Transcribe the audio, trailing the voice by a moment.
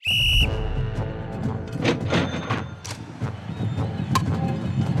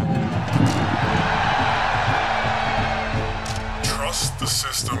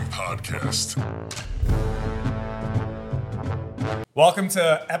Podcast. Welcome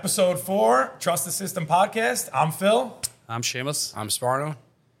to episode 4, Trust the System Podcast. I'm Phil. I'm Seamus. I'm Sparno.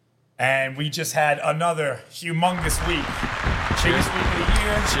 And we just had another humongous week. Biggest week of the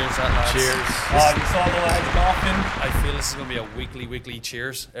year. Cheers, lads. Cheers. You saw the lads golfing. I feel this is going to be a weekly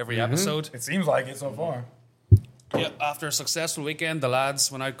cheers every episode. It seems like it so far. Yeah, after a successful weekend, the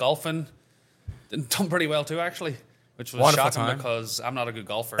lads went out golfing. Done pretty well too, actually, which was Wonderful shocking time. because I'm not a good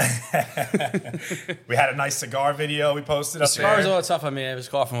golfer. We had a nice cigar video we posted up Cigar was a there. little tough on me. I was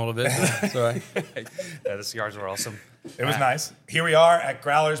coughing a little bit. Sorry. Yeah, the cigars were awesome. It was nice. Here we are at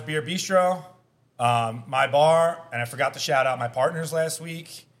Growler's Beer Bistro, my bar, and I forgot to shout out my partners last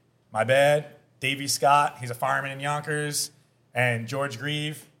week. My bad. Davey Scott, he's a fireman in Yonkers, and George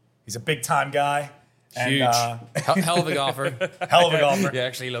Grieve, he's a big-time guy. And, Huge. Hell of a golfer. hell of a golfer. Yeah,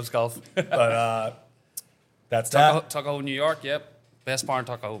 actually, he loves golf. But that's that. Tuckahoe, New York, yep. Best bar in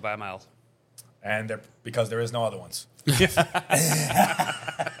Tuckahoe by a mile. And because there is no other ones.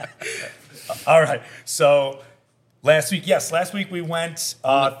 All right. So last week we went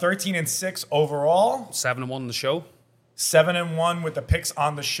 13-6 overall, 7-1 in the show. 7-1 with the picks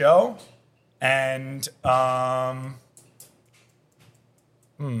on the show, and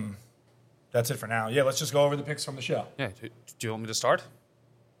that's it for now. Yeah, let's just go over the picks from the show. Yeah, do you want me to start?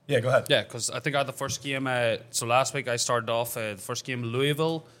 Yeah, go ahead. Yeah, because I think I had the first game. So last week I started off the first game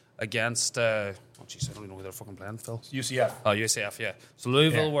Louisville against. Oh jeez, I don't even know who they're fucking playing, Phil. UCF. Oh, UCF, yeah. So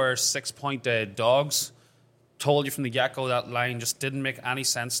Louisville Yeah. were 6-point dogs. Told you from the get-go that line just didn't make any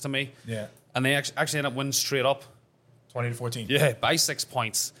sense to me. Yeah. And they actually ended up winning straight up. 20-14. Yeah, by 6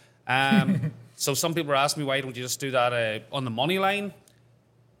 points. So some people are asking me, why don't you just do that on the money line?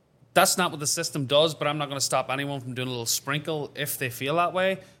 That's not what the system does, but I'm not going to stop anyone from doing a little sprinkle if they feel that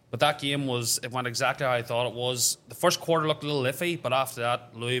way. But that game it went exactly how I thought it was. The first quarter looked a little iffy, but after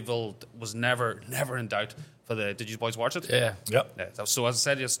that, Louisville was never in doubt. Did you boys watch it? Yeah. Yep. Yeah. So as I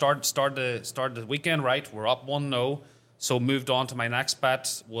said, you start the weekend right. We're up 1-0. So moved on to my next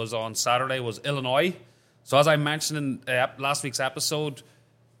bet was on Saturday was Illinois. So as I mentioned in last week's episode,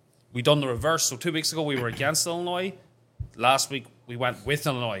 we done the reverse. So 2 weeks ago we were against Illinois. Last week we went with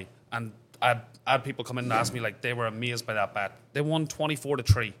Illinois, and I had people come in and ask me like they were amazed by that bet. They won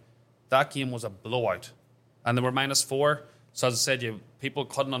 24-3. That game was a blowout, and they were -4. So as I said, people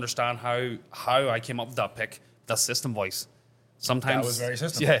couldn't understand how I came up with that pick. That system voice. Sometimes That was very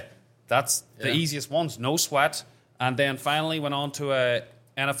system. Yeah, that's the easiest ones. No sweat. And then finally went on to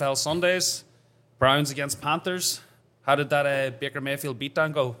NFL Sundays. Browns against Panthers. How did that Baker Mayfield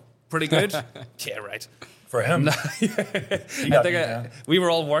beatdown go? Pretty good? Yeah, right. For him. I think we were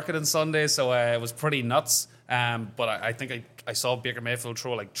all working on Sunday, so it was pretty nuts. But I think I saw Baker Mayfield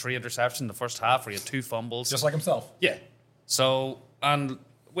throw like 3 interceptions in the first half where he had 2 fumbles. Just like himself. Yeah. So,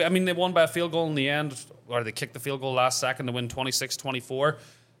 they won by a field goal in the end, or they kicked the field goal last second to win 26-24.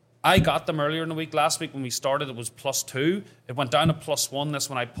 I got them earlier in the week. Last week when we started, it was +2. It went down to +1. This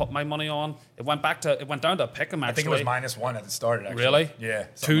when I put my money on. It went down to a pick 'em, actually. I think it was -1 at the start, actually. Really? Yeah.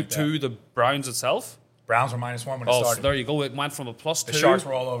 To the Browns itself. Browns were -1 when it Oh, started. so there you go. It went from a +2. The Sharks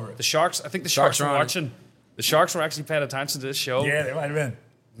were all over it. The Sharks. I think the Sharks were were on it. watching. The Sharks were actually paying attention to this show. Yeah, they might have been.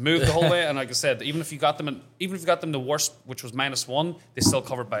 Moved the whole way, and like I said, even if you got them the worst, which was -1, they still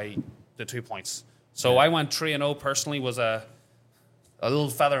covered by the 2 points. So I went 3-0 personally. Was a little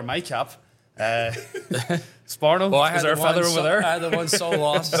feather in my cap. Sparno, Well, I is had there a the feather one over there? I had the one sole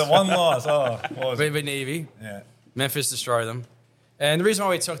loss. The one loss. Oh, what was it? With Navy. Yeah. Memphis destroyed them. And the reason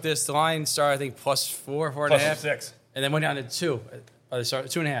why we took this, the line started, I think, +4, 4.5. +6. And then went down to 2. They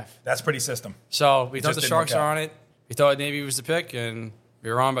started 2.5. That's pretty system. So we thought just the didn't Sharks work are out. on it. We thought Navy was the pick, and we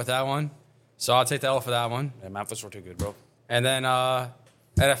were wrong about that one. So I'll take the L for that one. Yeah, Memphis were too good, bro. And then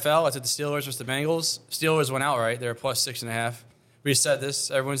NFL, I took the Steelers versus the Bengals. Steelers went outright. They were +6.5. We said this.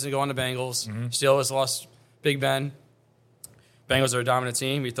 Everyone's going to go on the Bengals. Steelers lost Big Ben. Bengals are a dominant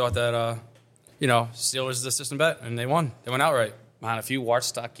team. We thought that, Steelers is the system bet, and they won. They went outright. Man, if you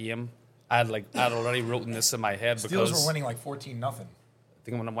watched that game, I'd already written this in my head because Steelers were winning like 14-0. I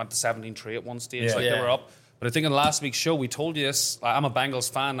think when I went to 17-3 at one stage, Yeah. they Yeah. were up. But I think in last week's show, we told you this. I'm a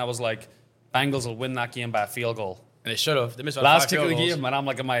Bengals fan. I was like, Bengals will win that game by a field goal. And they should have. They missed about Last 5 kick of the field goals. game, and I'm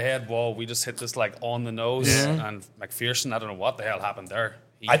like in my head, whoa, we just hit this like on the nose. And McPherson, I don't know what the hell happened there.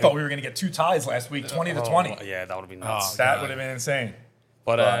 I thought we were going to get 2 ties last week, 20-20. Yeah, that would have been nuts. That would have been insane.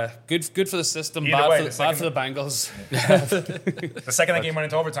 But good for the system, Either bad, way, for, the bad second- for the Bengals. The second that game went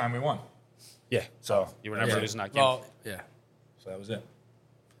into overtime, we won. Yeah, So you were never losing that game. Well, yeah. so that was it.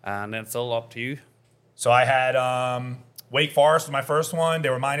 And then Phil, up to you. So I had Wake Forest was my first one. They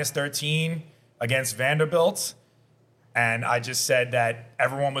were -13 against Vanderbilt. and I just said that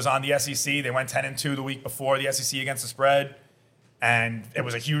everyone was on the SEC. They went 10-2 the week before the SEC against the spread, and it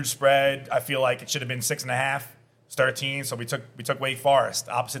was a huge spread. I feel like it should have been 6.5, 13. So we took Wake Forest.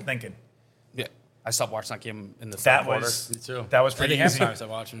 Opposite thinking. Yeah, I stopped watching that game in the third quarter. Me too. That was pretty I easy. halftime I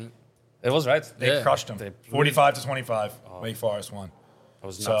started watching it. It was right. They crushed them. They 45-25. Wake Forest won. That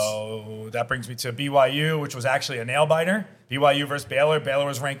was nuts. So that brings me to BYU, which was actually a nail biter. BYU versus Baylor. Baylor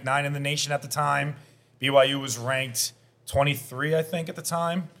was ranked 9 in the nation at the time. BYU was ranked 23, I think, at the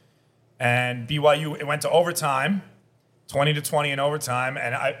time. And BYU, it went to overtime, 20-20 in overtime.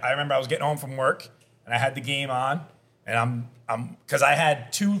 And I remember I was getting home from work and I had the game on, and I'm because I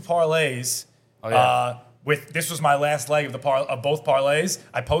had 2 parlays. Oh, yeah. This was my last leg of both parlays.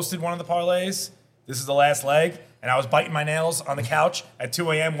 I posted one of the parlays. This is the last leg, and I was biting my nails on the couch at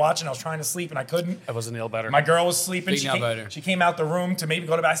 2 a.m. watching. I was trying to sleep, and I couldn't. It was a nail biter. My girl was sleeping. Big nail biter. She came out the room to maybe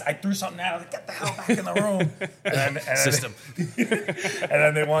go to bed. I threw something out. I was like, get the hell back in the room. And System. and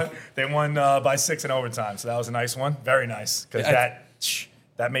then they won. They won by 6 in overtime. So that was a nice one. Very nice, because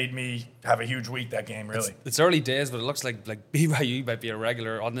that made me have a huge week. That game, really. It's early days, but it looks like BYU might be a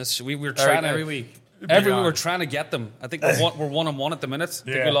regular on this. We were trying Every week. Every week we're trying to get them. I think we're 1-1 at the minute. I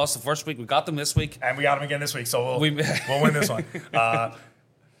think Yeah. we lost the first week. We got them this week. And we got them again this week, so we'll We- win this one.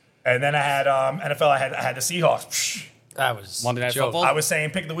 And then I had NFL. I had the Seahawks. That was Monday Night joke. Football. I was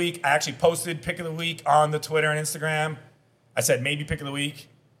saying pick of the week. I actually posted pick of the week on the Twitter and Instagram. I said maybe pick of the week.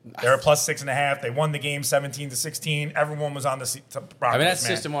 They were plus 6.5. They won the game 17-16. Everyone was on the Broncos. I mean, that's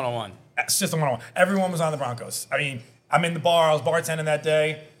man. system 101. System 101. Everyone was on the Broncos. I mean, I'm in the bar. I was bartending that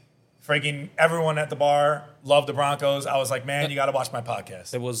day. Freaking everyone at the bar loved the Broncos. I was like, man, you got to watch my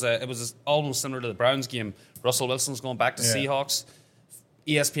podcast. It was almost similar to the Browns game. Russell Wilson's going back to Yeah. Seahawks.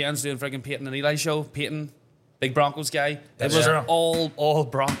 ESPN's doing freaking Peyton and Eli show. Peyton, big Broncos guy. That's it was true. all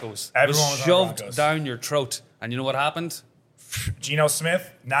Broncos. Everyone it was was on shoved Broncos. down your throat. And you know what happened? Geno Smith,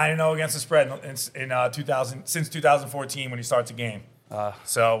 9-0 against the spread in 2000 since 2014 when he starts a game.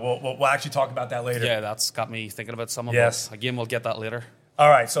 So we'll actually talk about that later. Yeah, that's got me thinking about some of Yes. them. Again, we'll get that later. All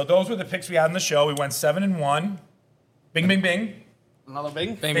right, so those were the picks we had in the show. We went 7-1. Bing, bing, bing. Another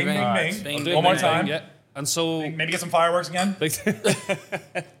bing? Bing, Bing, bing, bing, bing. bing. Bing, One bing, more bing. time. Yeah. And so Maybe get some fireworks again.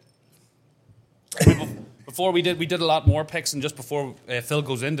 before we did a lot more picks, and just before Phil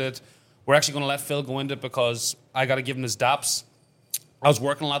goes into it, we're actually going to let Phil go into it because I got to give him his daps. I was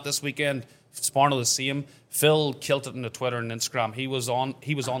working a lot this weekend. Sparno to see him. Phil killed it on the Twitter and Instagram. He was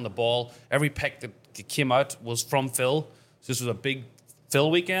on the ball. Every pick that came out was from Phil. So this was a big Phil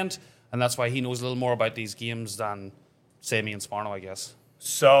weekend, and that's why he knows a little more about these games than say me and Sparno, I guess.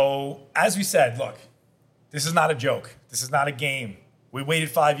 So, as we said, look, this is not a joke. This is not a game. We waited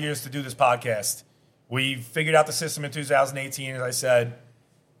 5 years to do this podcast. We figured out the system in 2018, as I said,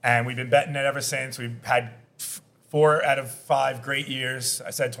 and we've been betting it ever since. We've had 4 out of 5 great years.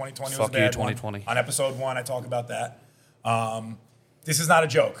 I said 2020 was Fuck a bad you, 2020. one. On episode 1, I talk about that. This is not a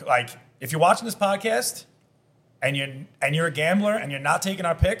joke. Like, if you're watching this podcast and you're a gambler and you're not taking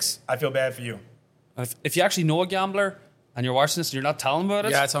our picks, I feel bad for you. If you actually know a gambler and you're watching this and you're not telling them about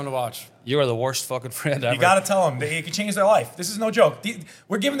it, Yeah, it's time to watch. you are the worst fucking friend ever. You got to tell them that it can change their life. This is no joke.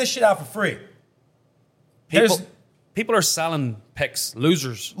 We're giving this shit out for free. There's People are selling picks,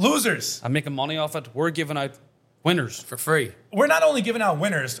 losers, losers. and making money off it. We're giving out winners. For free. We're not only giving out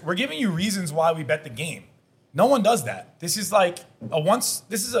winners, we're giving you reasons why we bet the game. No one does that. This is like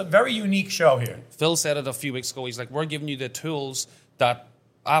this is a very unique show here. Phil said it a few weeks ago. He's like, we're giving you the tools that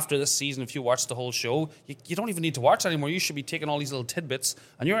after this season, if you watch the whole show, you don't even need to watch anymore. You should be taking all these little tidbits,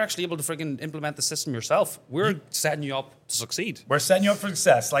 and you're actually able to friggin' implement the system yourself. We're setting you up to succeed. We're setting you up for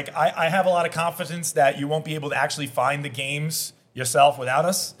success. Like I have a lot of confidence that you won't be able to actually find the games yourself without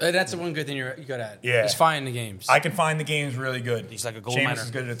us. That's the one good thing you're good at. Yeah. Is finding the games. I can find the games really good. He's like a gold Seamus miner.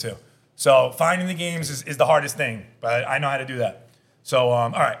 is good at it too. So finding the games is the hardest thing, but I know how to do that. So all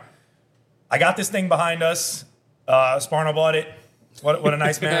right, I got this thing behind us. Sparno bought it. What a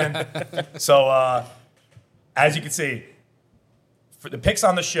nice man. So as you can see, for the picks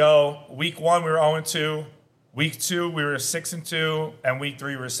on the show, week 1 we were 0-2, week 2 we were 6-2, and week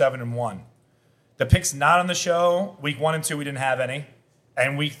 3 we were 7-1. The picks not on the show, week 1 and 2 we didn't have any,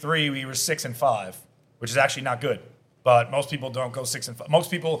 and week 3 we were 6-5, which is actually not good. But most people don't go 6-5. Most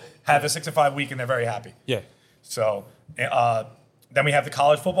people have a 6-5 week and they're very happy. Yeah. So then we have the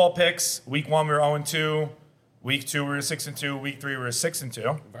college football picks. Week 1 we were 0-2. Week 2 we were 6-2. Week 3 we were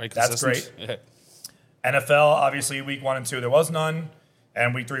 6-2. Very That's consistent. great. Yeah. NFL, obviously, week 1 and 2 there was none,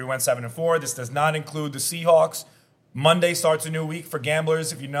 and week 3 we went 7-4. This does not include the Seahawks. Monday starts a new week for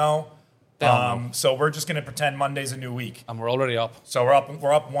gamblers, if you know. They all know. So we're just going to pretend Monday's a new week. And we're already up. So we're up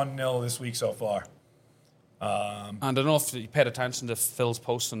 1-0 this week so far. And I don't know if you paid attention to Phil's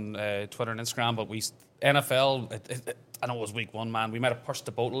post on Twitter and Instagram, but NFL. I know it was week 1, man. We might have pushed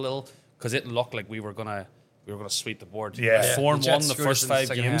the boat a little because it looked like we were gonna sweep the board. Yeah. 4-1 the screwed first us in the 5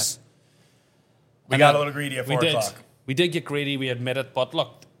 second games. We got a little greedy at 4 o'clock. We did get greedy. We admit it. But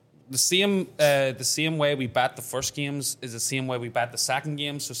look, the same way we bat the first games is the same way we bat the second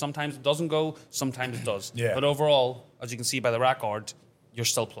games. So sometimes it doesn't go, sometimes it does. Yeah. But overall, as you can see by the record, you're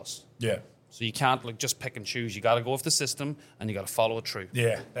still plus. Yeah. So you can't just pick and choose. You got to go with the system and you got to follow it through.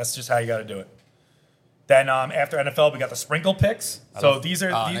 Yeah, that's just how you got to do it. Then after NFL, we got the sprinkle picks. So these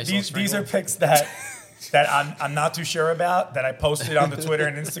are these are picks that I'm not too sure about, that I posted on the Twitter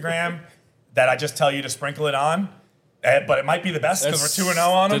and Instagram, that I just tell you to sprinkle it on. But it might be the best because we're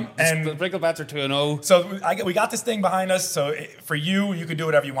 2-0 on them. The sprinkle bats are 2-0. So we got this thing behind us. So for you can do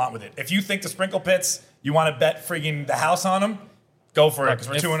whatever you want with it. If you think the sprinkle pits, you want to bet friggin' the house on them, go for it because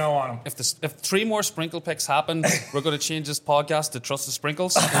we're 2-0 on them. If 3 more sprinkle picks happen, we're going to change this podcast to Trust the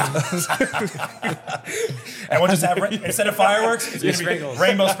Sprinkles. And we'll just have, instead of fireworks, it's going to be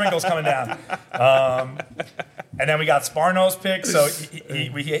rainbow sprinkles coming down. And then we got Sparno's picks. So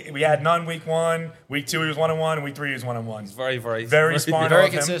we had none week 1. Week 2 he was 1-1. And week 3 he was 1-1. Very Sparno. Very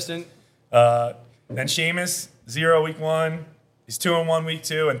of him. consistent. Then Seamus 0 week 1. He's 2-1 week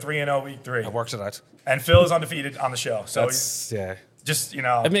 2 and 3-0 week 3. It works it out. And Phil is undefeated on the show. So he's Yeah. just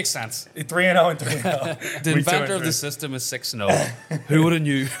It makes sense. 3-0 and 3-0. The inventor of the system is 6-0. Who would have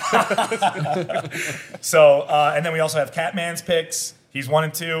knew? So and then we also have Catman's picks. He's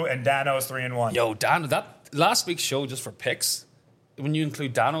 1-2 and Dano is 3-1. Yo, Dan, that last week's show just for picks, when you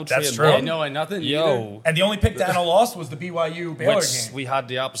include Dano, That's 3-1. true. Yeah, no, and nothing. Yo. And the only pick Dano lost was the BYU Baylor Which game. we had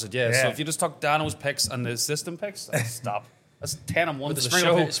the opposite, yeah. Yeah. So if you just took Dano's picks and the system picks, stop. That's 10-1 to The the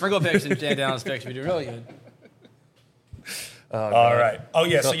show. sprinkle picks and Dan Down's picks, we do really good. All right. Oh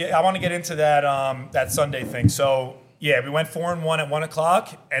yeah. So I want to get into that Sunday thing. So yeah, we went 4-1 at 1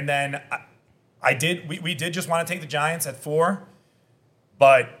 o'clock, and then we did just want to take the Giants at 4,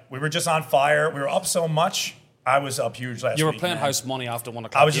 but we were just on fire. We were up so much. I was up huge last week. You were playing man. house money after 1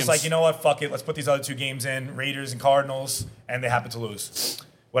 o'clock. I was just games. like, you know what? Fuck it. Let's put these other 2 games in, Raiders and Cardinals, and they happened to lose.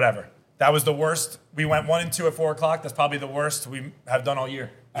 Whatever. That was the worst. We went 1-2 at 4 o'clock. That's probably the worst we have done all year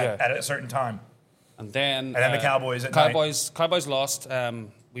at a certain time. And then the Cowboys at night. Cowboys lost.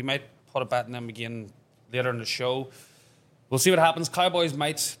 We might put a bet on them again later in the show. We'll see what happens. Cowboys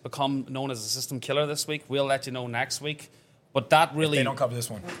might become known as a system killer this week. We'll let you know next week. But that really... They don't cover this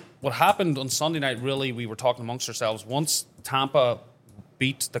one. What happened on Sunday night, really, we were talking amongst ourselves. Once Tampa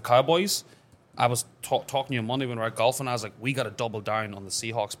beat the Cowboys, I was talking to you on Monday when we were out golfing. I was like, we got to double down on the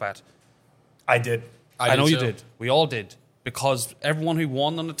Seahawks bet. I did. I know you too. did. We all did. Because everyone who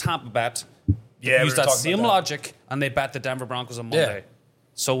won on the Tampa bet Yeah, used we were that talking same about that. logic, and they bet the Denver Broncos on Monday. Yeah.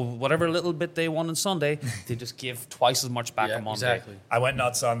 So whatever little bit they won on Sunday, they just give twice as much back Yeah, on Monday. exactly. I went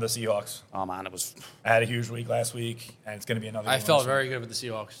nuts on the Seahawks. Oh, man, it was... I had a huge week last week, and it's going to be another. I good felt one. very good with the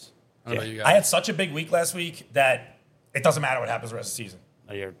Seahawks. I don't know about you guys. I had such a big week last week that it doesn't matter what happens the rest of the season.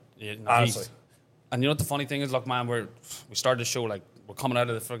 Honestly. And you know what the funny thing is? Look, man, we started the show like we're coming out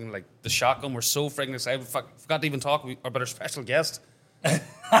of the friggin' like the shotgun. We're so friggin' excited. We forgot to even talk about our special guest.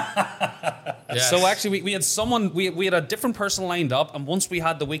 Yes. So actually, we had someone. We had a different person lined up, and once we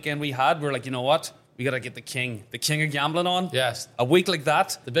had the weekend we had, we were like, you know what? We got to get the king of gambling on. Yes. A week like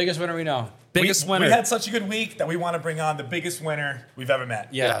that, The biggest winner we know. biggest winner. We had such a good week that we want to bring on the biggest winner we've ever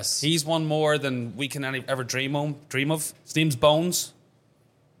met. Yeah, Yes. he's won more than we can ever dream of. His name's Bones,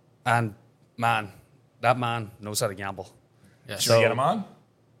 and man, that man knows how to gamble. Yes. Should we get him on?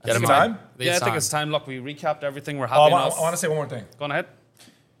 Get him time? on. Yeah, I think it's time. Look, we recapped everything. We're Oh, happy enough. I want to say one more thing. Go on ahead.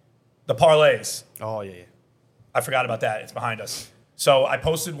 The parlays. Oh yeah. I forgot about that. It's behind us. So I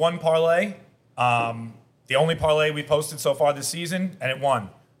posted one parlay, the only parlay we posted so far this season, and it won.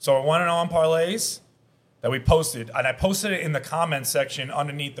 So we're 1-0 on parlays that we posted, and I posted it in the comments section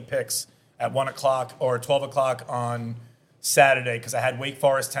underneath the picks at 1 o'clock or 12 o'clock on Saturday because I had Wake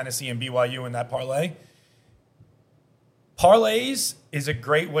Forest, Tennessee, and BYU in that parlay. Parlays is a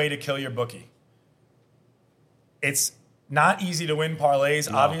great way to kill your bookie. It's not easy to win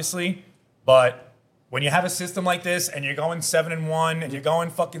parlays, obviously, but when you have a system like this and you're going 7-1 and you're going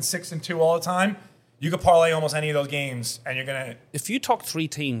fucking 6-2 all the time, you could parlay almost any of those games, and you're gonna. If you took 3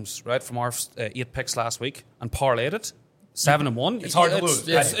 teams right from our 8 picks last week and parlayed it 7-1, It's hard to lose.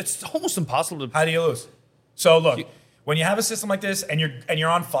 It's almost impossible to. How do you lose? So look, when you have a system like this and you're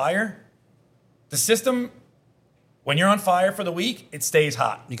on fire, the system, when you're on fire for the week, it stays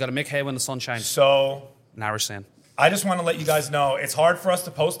hot. You got to make hay when the sun shines. So Now we're saying. I just want to let you guys know it's hard for us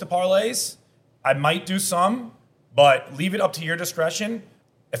to post the parlays. I might do some, but leave it up to your discretion.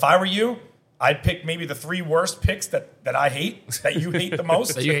 If I were you, I'd pick maybe the 3 worst picks that I hate, that you hate the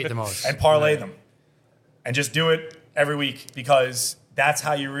most, That you hate the most. and parlay them, and just do it every week because that's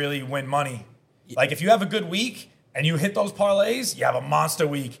how you really win money. Like if you have a good week and you hit those parlays, you have a monster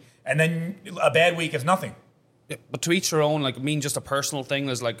week, and then a bad week is nothing. Yeah, but to each their own. Like, I mean, just a personal thing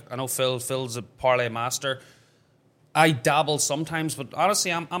is like, I know Phil's a parlay master. I dabble sometimes, but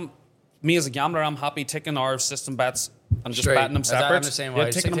honestly, I'm me as a gambler, I'm happy taking our system bets and just Straight. betting them separate. I'm the same way.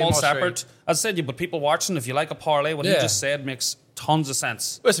 Taking Take them all them all separate. straight. As I said, but people watching, if you like a parlay, what he Yeah. just said makes tons of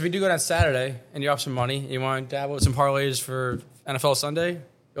sense. Listen, if you do go down Saturday and you're up some money, you want to dabble with some parlays for NFL Sunday,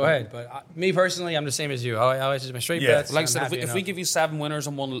 go ahead. But me personally, I'm the same as you. I like just my straight Yeah. bets. Like I I'm said, happy if we enough. give you 7 winners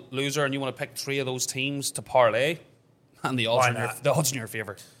and 1 loser, and you want to pick 3 of those teams to parlay, and the odds Why are in your, not? the odds in your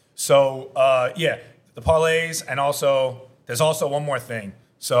favor. So yeah, the parlays, and also there's also one more thing.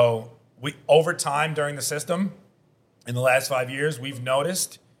 So we over time during the system, in the last 5 years, we've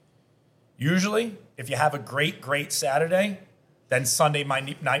noticed usually if you have a great Saturday, then Sunday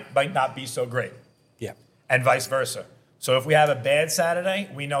might not be so great, Yeah. and vice versa. So if we have a bad Saturday,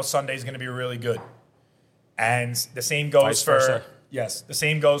 we know Sunday's going to be really good, and the same goes Vice for versa. yes, the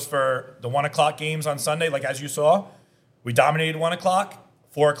same goes for the 1 o'clock games on Sunday. Like as you saw, we dominated 1 o'clock.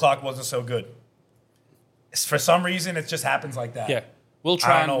 4 o'clock wasn't so good. For some reason, it just happens like that. Yeah. We'll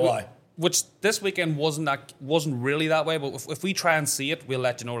try I don't know and why. Which this weekend wasn't really that way, but if we try and see it, we'll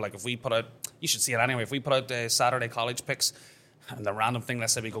let you know. Like if we put out, you should see it anyway. If we put out the Saturday college picks and the random thing,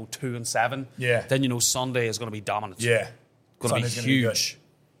 let's say we go 2-7, Yeah. then you know Sunday is going to be dominant. Yeah. Gonna be Sunday's gonna be good. huge.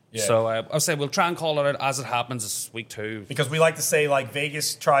 Yeah. So I'll say we'll try and call it out as it happens. It's week 2. Because we like to say, like,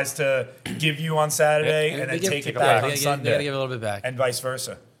 Vegas tries to give you on Saturday Yeah, and They then give- take it yeah, back they on gotta Sunday, give a little bit back. and vice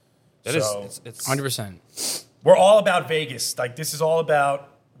versa. It is. So It's 100%. we're all about Vegas. Like, this is all about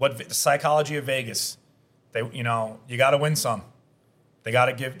the psychology of Vegas. They, you got to win some. They got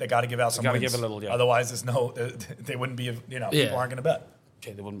to give out some gotta wins. give a little, yeah. Otherwise, there's no. They wouldn't be. People aren't going to bet.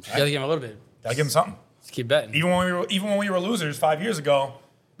 okay. They wouldn't. You got to give them a little bit. Got to give them something. Just keep betting. Even when we were losers 5 years ago.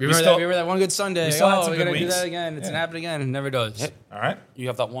 Remember that one good Sunday? we still had some we're good going to do weeks. that again. It's going to happen again. It never does. All right. You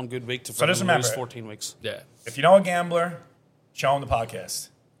have that one good week to So just remember, lose 14 weeks. Yeah. if you know a gambler, show them the podcast.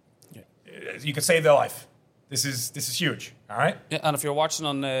 Yeah. You can save their life. This is huge. All right. Yeah, and if you're watching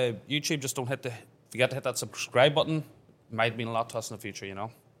on YouTube, just don't forget to hit that subscribe button. It might mean a lot to us in the future,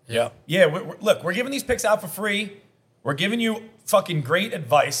 Yeah. Yeah. Look, we're giving these picks out for free. We're giving you fucking great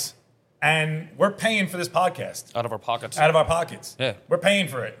advice, and we're paying for this podcast Out of our pockets. out of our pockets. Yeah. We're paying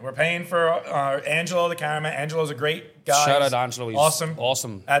for it. We're paying for Angelo, the cameraman. Angelo's a great guy. Shout He's out Angelo. He's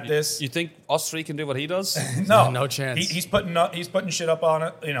awesome at this. You think us 3 can do what he does? No, No chance. He's putting shit up on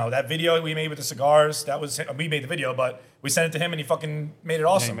it. That video we made with the cigars. That was we made the video, but we sent it to him, and he fucking made it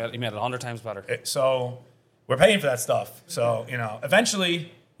awesome. He made it 100 times better. So we're paying for that stuff. So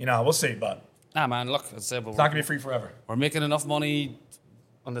eventually, we'll see, but Nah, man, look, it's not gonna be free forever. we're making enough money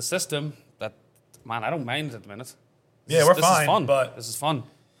on the system that, man, I don't mind at the minute. Yeah, we're This fine, is fun. but- This is fun.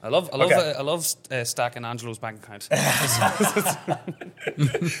 I love stacking Angelo's bank account.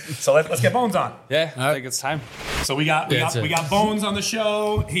 So let's get Bones on. Yeah, I right. think it's time. So we got Bones on the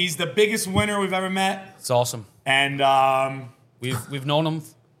show. He's the biggest winner we've ever met, It's awesome. and We've known him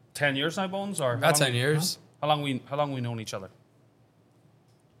 10 years now, Bones, or About 10 years. How long we known each other?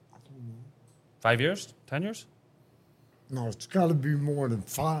 5 years? 10 years? No, it's got to be more than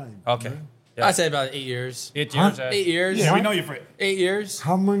 5. Okay. man. Yeah. I'd say about 8 years. 8 years. 8 years. yeah, we know you for 8 years.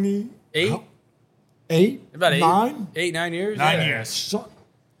 How many? 8. 8? About 8. 9? 8, 9 years. 9 yeah. years. So,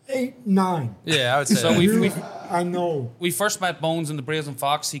 8, 9. Yeah, I would say. So that. we I know. we first met Bones in the Brazen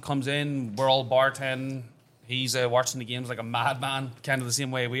Fox. He comes in, we're all bartending. He's watching the games like a madman, kind of the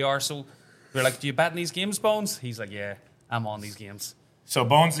same way we are. So we're like, "Do you bet in these games, Bones?" He's like, "Yeah, I'm on these games." So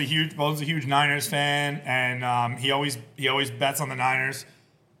Bones is a huge Niners fan, and he always bets on the Niners.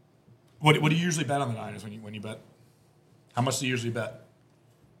 What do you usually bet on the Niners when you bet? How much do you usually bet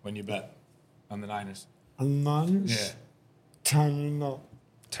when you bet on the Niners? And Niners? Yeah. 10 and up.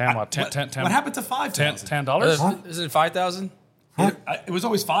 10 what? 10 What happened to $5,000? $10? Is it 5,000? It was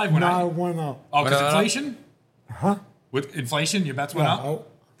always 5 when No, I. it went up. Oh, because When I- inflation. Huh? With inflation, your bets went Yeah, up.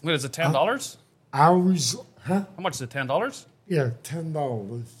 Wait, is it $10? I always, huh? How much is it? $10? Yeah,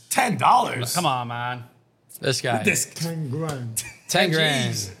 $10. $10. Come on, man. This guy. This 10 grand. 10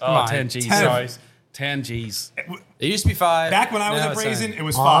 grand. G's. Come Oh, on. 10 G's. 10. Sorry. 10 G's. It used to be 5. back when I was now at it's Brazen, 10. it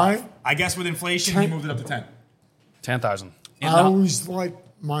was All 5. right. I guess with inflation, he moved it up to 10. 10,000. I always like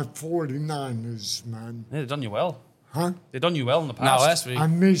my 49ers, man. They've done you well. Huh? They've done you well in the No, past. last week. I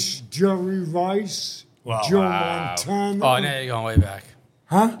miss Jerry Rice, Wow. Joe Wow. Montana. Oh, now you're going way back.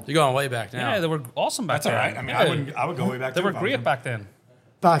 Huh? You're going way back now. Yeah, they were awesome back That's all then. right. I mean, Yeah. I would go way back. They too were if I was great him. back then.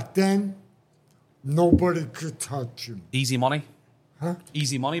 Back then, nobody could touch him. Easy money. Huh?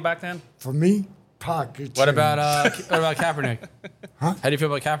 Easy money back then. For me, pocket What change. about Kaepernick? Huh? How do you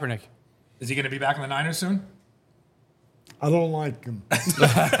feel about Kaepernick? Is he going to be back in the Niners soon? I don't like him.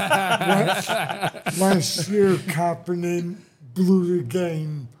 Last year, Kaepernick blew the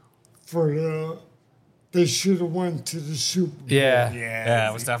game for the. They should have went to the Super Bowl. Yeah. Yeah,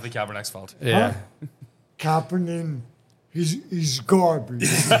 it was definitely Kaepernick's fault. Yeah. Kaepernick, he's garbage.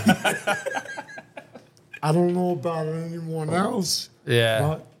 I don't know about anyone else, Yeah.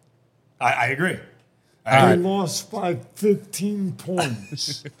 but I agree. they lost by 15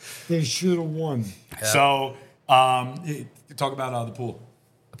 points. They should have won. So, talk about the pool.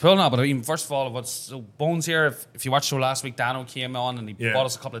 Well, no, but I mean, first of all, so Bones here, if you watched the show last week, Dano came on and he Yeah. bought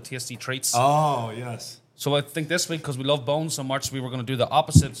us a couple of tasty treats. Oh, yes. So I think this week, because we love Bones so much, we were going to do the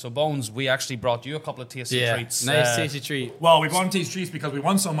opposite. So Bones, we actually brought you a couple of tasty Yeah. treats. Nice tasty treat. Well, we bought him tasty treats because we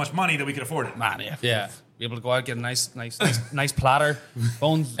won so much money that we could afford it. Man, yeah. Yeah. Be able to go out and get a nice platter.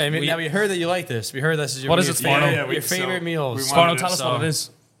 Bones. Hey, now we heard that you like this. We heard this is your What is it, Sparno? your favorite so meals. we Sparno, wanted tell to- us what it is.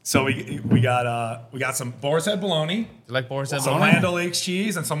 So we got some Boar's Head bologna, You like Boris Head some bologna? Land O'Lakes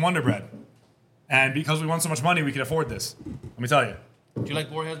cheese, and some Wonder Bread. And because we won so much money, we could afford this. Let me tell you. Do you like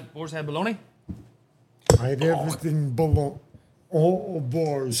Boris Head bologna? I had everything below all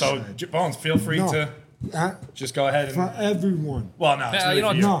bars. So, Bones, feel free No. to just go ahead For and. everyone. Well, no, it's Yeah, really you know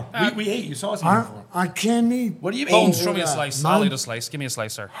for you. what? No, we ate. You saw us eating I, before. I can't eat. What do you mean? Bones, all throw me a that. slice. Man. I'll eat a slice. Give me a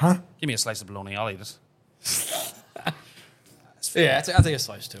slice, sir. Huh? Give me a slice of bologna. I'll eat it. Yeah, I'll take a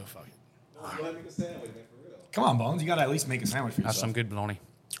slice too. Fuck it. Come on, Bones. You got to at least make a sandwich for That's yourself. some good bologna.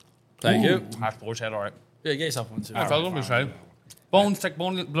 Thank you. That's Boris Head, all right. Yeah, get yourself one too. I felt it say. Bones, take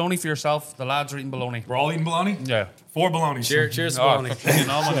bologna for yourself. The lads are eating bologna. We're all eating bologna? Yeah. 4 bologna. Cheers to Oh, bologna. fucking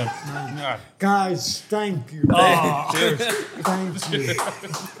hell, man. Yeah. Guys, thank you. Cheers. Thank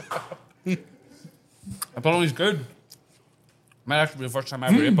you. The bologna's good. Might actually be the first time I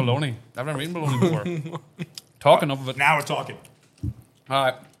ever ate bologna. I've never eaten bologna before. Talking of it. Now we're talking. All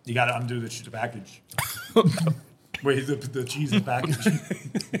right. You got to undo the package. Wait, the cheese is package.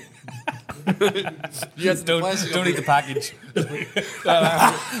 You got Don't eat the package.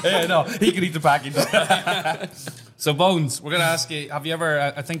 Yeah, no, he can eat the package. So, Bones, we're going to ask you, have you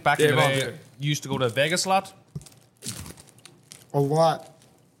ever, I think back in the Yeah, day, Bones. you used to go to Vegas a lot? A lot.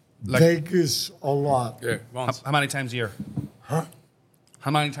 Like- Vegas, a lot. Yeah, Bones. How many times a year? Huh?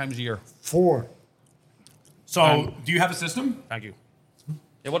 How many times a year? 4. So, do you have a system? Thank you.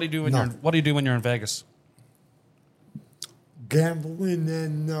 Yeah, what do you do when No. what do you do when you're in Vegas? Gambling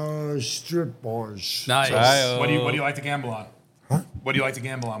and strip bars. Nice. What do you like to gamble on? Huh? What do you like to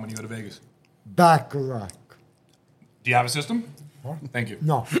gamble on when you go to Vegas? Baccarat. Do you have a system? Thank you.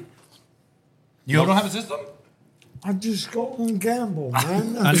 No. You don't have a system? I just go and gamble,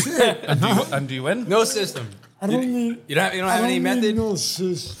 man. That's it. And do you win? No system. I don't need. You don't have I any don't method? need no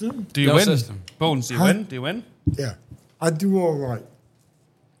system. Do you No win? system. Bones, do you Huh? win? Do you win? Yeah, I do all right.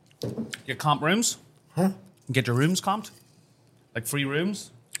 Get comp rooms? Huh? Get your rooms comped? Like free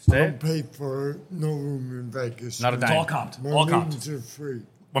rooms? I Stay? don't pay for no room in Vegas. Not a It's dime. all comped. My All comped. rooms are free.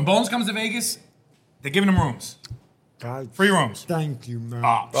 When Bones comes to Vegas, they're giving him rooms. God, Free rooms. thank you, man.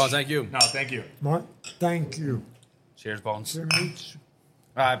 Well, thank you. No, thank you. What? Thank you. Cheers, Bones. Very much.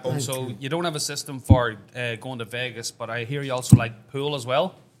 All right, Bones. Thank So you. you don't have a system for going to Vegas, but I hear you also like pool as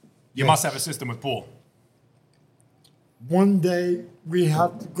well. You must have a system with pool. One day we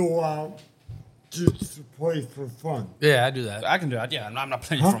have to go out just to play for fun. Yeah, I do that. I can do that. Yeah, I'm not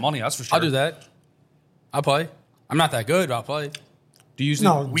playing Huh? for money. That's for sure. I'll do that. I'll play. I'm not that good, but I'll play. Do you usually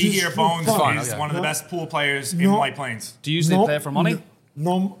No, We just hear for Bones fun. is okay. one of the No. best pool players in No. White Plains. do you usually No, play for money?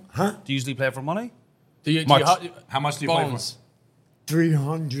 No, huh? Do you usually play for money? Do you, Much. How much do you play Bones.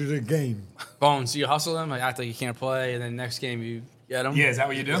 300 a game. Bones, do you hustle them? Like act like you can't play, and then next game you get them? Yeah, is that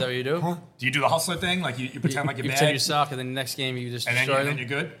what you do? Is that what you do? Huh? Do you do the hustler thing? Like you pretend like you're you bad, pretend you suck, and then next game you just and then, destroy then them? you're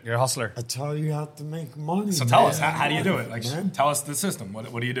good? You're a hustler. I tell you, you have to make money. So tell man. us, how do you do it? Like, Man. tell us the system.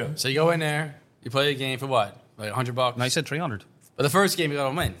 What do you do? So you go in there, you play a game for what? Like $100? No, you said 300. But the first game you got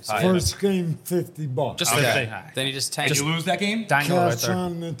to win. So First game, $50. Just Okay. 50. then you just tank. And you lose that game? Dangle right Cash there.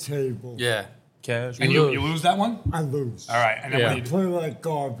 on the table. Yeah. Cash. And You you lose that one? I lose. All right. And then Yeah. what do you do? Play like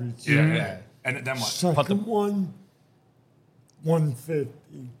garbage. Yeah. And then what? Second one, 150.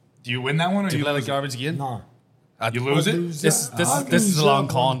 Do you win that one or Do you you play like lose it? garbage again? Nah. You lose it? Lose This- that. this- I this is lose a long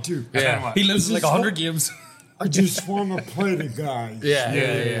that one con. too. And then what? He loses like Just 100 games. I just want to play the guys.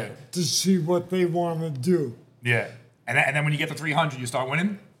 Yeah. To see what they want to do. Yeah. And then when you get to 300, you start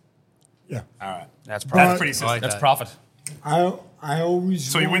winning? Yeah. All right. That's But- profit. That's pretty I simple. like That's that. profit. I always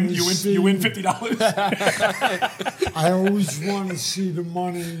So you wanna win see, you win $50. I always want to see the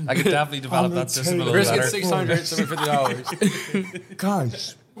money. I could definitely develop on the that system a table. little Risk it better. $600, $750.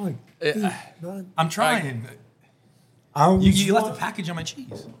 Guys, Mike, man, I'm trying. I always You left want- the package on my cheese.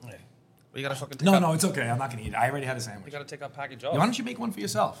 Well, you gotta fucking take No, that, no, it's okay. I'm not gonna eat it. I already had a You sandwich. gotta take that package off. Why don't you make one for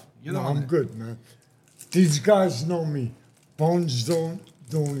yourself? You're the No, one. I'm good, man. These guys know me. Bones don't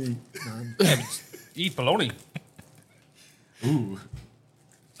eat, man. Eat bologna. Ooh.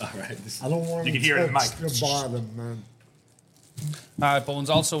 All right. I don't want You to can hear it in the touch mic. the bottom, man. Bones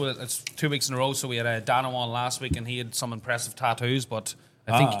also, it's 2 weeks in a row, so we had Dano on last week and he had some impressive tattoos, but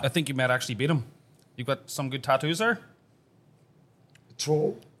I think you might actually beat him. You got some good tattoos there? It's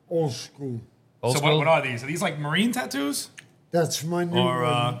all old school. Old So school? what are these? Are these like marine tattoos? That's my new Or,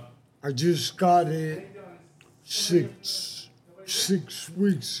 one. I just got it 6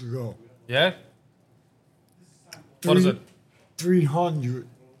 weeks ago. Yeah? What is it? 300.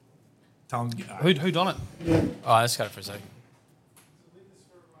 Tell them. Who done it? Oh, I just got it for a second.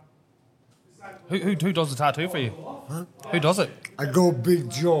 Who does the tattoo for you? Who does it? I go Big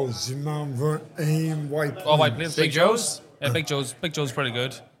Joe's in Mount Vernon, White Plains. Oh, White Plains. Big Joe's? Yeah, Big Joe's pretty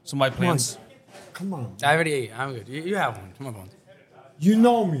good. Some White Plains. Come on. I already ate. I'm good. You have one. Come on, Bones. You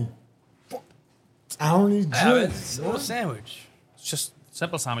know me. I only drink. It's a little sandwich. It's just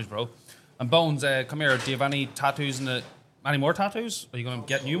simple sandwich, bro. And Bones, come here. Do you have any tattoos any more tattoos? Are you going to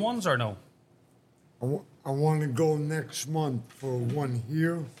get new ones or no? I want to go next month for one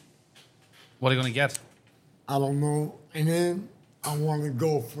here. What are you going to get? I don't know. And then I want to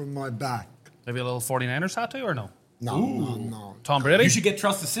go for my back. Maybe a little 49ers tattoo or no? No. Tom Brady? You should get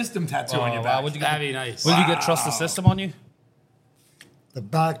Trust the System tattoo on your wow, back. would you get, That'd be nice. will you get Trust the System on you? The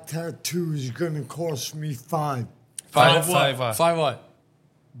back tattoo is going to cost me $5 Five what? Five what?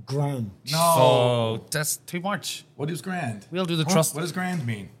 grand. No. Oh, that's too much. What is grand? We'll do the Trust What does grand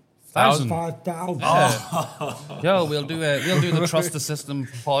mean? 1,000. 5,000. Yo, we'll do the Trust the System the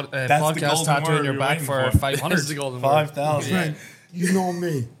podcast golden tattoo word on your you're back waiting for for. 500. That's the golden word. 5,000. Man, you know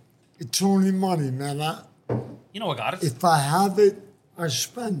me. It's only money, man. You know I got it. If I have it, I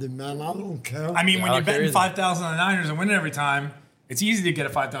spend it, man. I don't care. I mean, when I you're don't care betting either. 5,000 on the Niners and winning every time, it's easy to get a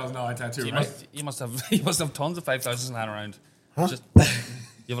 $5,000 tattoo, You right? must have tons of 5,000s lying around. Huh? Just,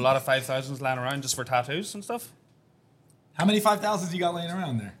 you have a lot of 5,000s lying around just for tattoos and stuff. How many 5,000s you got laying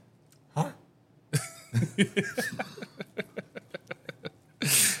around there? Huh?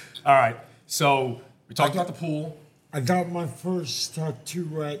 All right. So we talked about the pool. I got my first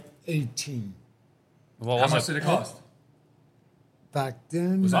tattoo at 18. What How was much it? did it cost? Back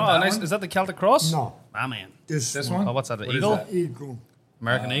then, Was that Oh, that nice. one? Is that the Celtic Cross? no. Ah, man. This one? Oh, what's that? An What is eagle? that? Eagle.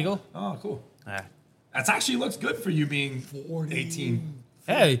 American Eagle? Oh, cool. Yeah. That actually looks good for you being 40. 18.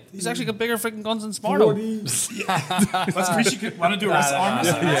 Hey, he's actually got bigger freaking guns than Smarto. 40, Let's appreciate. Want to do a wrestling arm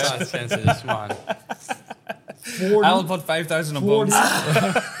wrestling match? Yeah, it's sensitive. Come on. 40, I'll put 5,000 on 40,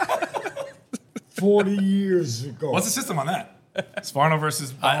 Bones. 40 years ago. What's the system on that? Sparno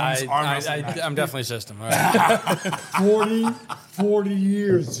versus Bones arm wrestling match. I'm definitely system. All right. 40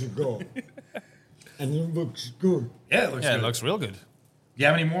 years ago. And it looks good. Yeah, it looks Yeah, good. it looks real good. You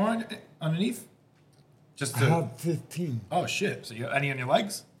have any more underneath? Just I to. have 15. Oh shit! So you any on your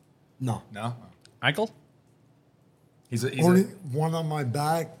legs? No. No. Ankle? He's Only one on my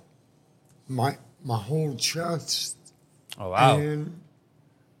back, my whole chest, Oh, wow. and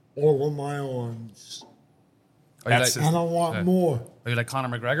all of my arms. Are you, That's like, And I want more. are you like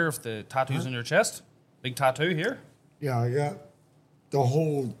Conor McGregor with the tattoos on your chest? Big tattoo here? Yeah, I got the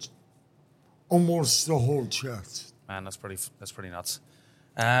whole, almost the whole chest. Man, that's pretty nuts.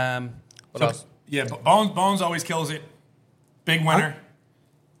 What So, else? yeah, but Bones always kills it. Big winner.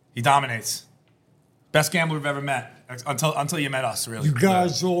 He dominates. Best gambler we've ever met until you met us. Really, You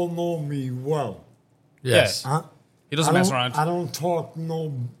guys all know me well. Yes. Huh? He doesn't I mess don't- around. I don't talk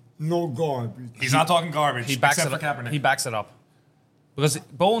no garbage. He's not talking garbage. He backs except it for up. Kaepernick. He backs it up. Because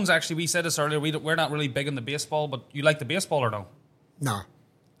Bones, actually, we said this earlier, we're not really big in the baseball, but you like the baseball or no? Nah.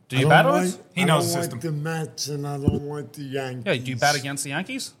 Do you bet on it? He knows I the don't system. like the Mets and I don't like the Yankees. Yeah, do you bet against the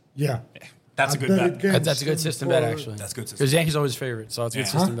Yankees? Yeah. That's a I good bet bet. against That's a good them system bet, for- actually. That's good system. Because Yankees always favorite, so it's a good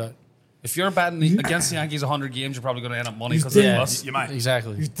Yeah. system bet. If you're betting against the Yankees 100 games, you're probably going to end up money because You of think- us. You might.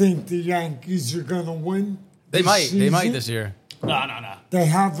 Exactly. You think the Yankees are going to win? They this might. They might season? this year. No. They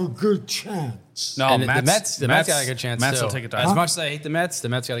have a good chance. No, And Mets, the Mets got a good chance. Mets too. will take it As down. much as I hate the Mets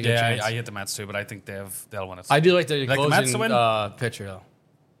got a good Yeah, chance. I hit the Mets too, but I think they'll win it. I do like the Like the Mets to closing win? pitcher though.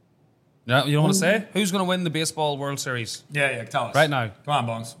 No, you don't want to say? Who's going to win the baseball World Series Yeah, tell us. right now? Come on,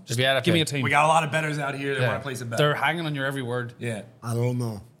 Bones. If you had to Give me a pick. team. We got a lot of bettors out here that Yeah. want to place a bet. They're hanging on your every word. yeah. I don't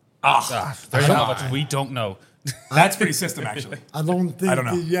know. Ah, There you have it. We don't know. That's pretty system, actually. I don't think don't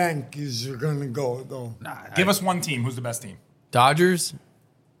know. the Yankees are going to go, though. Give us one team. Who's the best team? Dodgers.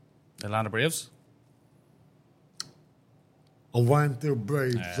 Atlanta Braves. Atlanta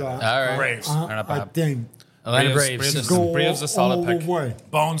Braves. All right. Braves. They're not I bad. think Atlanta Braves, Braves. Braves. go Braves a solid all pick. the way.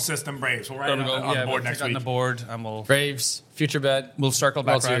 Bone system Braves. We'll write it We'll go, on the yeah, board we'll next take it on week. the board, and we'll Braves. Future bet. circle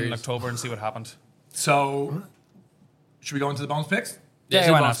back World around in Series. October and see what happened. So, should we go into the Bones picks? Yeah,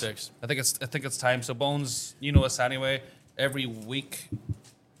 why why not? not? I think it's time. So Bones, you know us anyway. Every week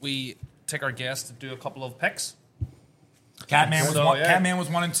we take our guests to do a couple of picks. Catman was So, one, yeah. Catman was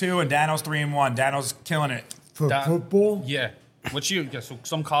 1 and 2, and Dano's 3 and 1. Dano's killing it. For Da- football, Yeah, which you so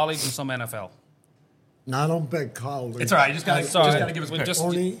some college and some NFL. I don't bet college. It's all right. You just gotta, It's all right. gotta give us a We pick. just-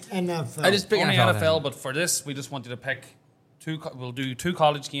 Only NFL. I just pick Only NFL. NFL, but for this we just want you to pick we'll do 2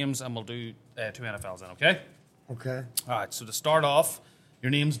 college games and we'll do 2 NFLs then. Okay. Okay. All right. So to start off, your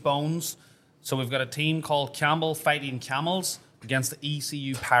name's Bones. So we've got a team called Campbell Fighting Camels against the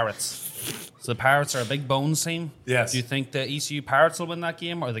ECU Pirates. So the Pirates are a big Bones team. Yes. Do you think the ECU Pirates will win that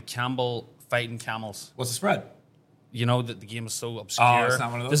game or the Campbell Fighting Camels? What's the spread? You know that the game is so obscure. Oh, it's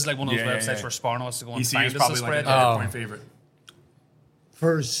not one of those? This is like one of those Yeah, yeah, websites yeah. where Sparno has to go and ECU find is us a probably like spread. a Oh. point favorite.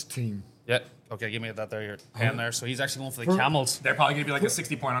 First team. Yeah. Okay, give me that there, your pen there. So he's actually going for the For- Camels. They're probably gonna be like a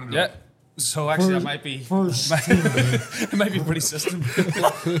 60-point underdog. Yeah. So actually, that First, might be first team. it might be pretty system.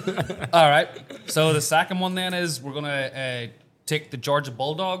 All right. So the second one then is we're gonna take the Georgia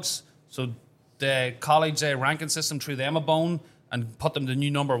Bulldogs. So the college ranking system threw them a bone and put them to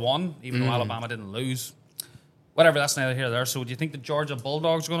new number 1, even though Alabama didn't lose. Whatever, that's neither here nor there. So do you think the Georgia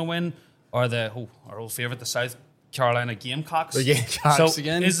Bulldogs are going to win, or our old favorite, the South Carolina Gamecocks? The Gamecocks so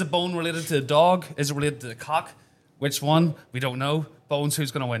again? Is the bone related to the dog? Is it related to the cock? Which one? We don't know. Bones, who's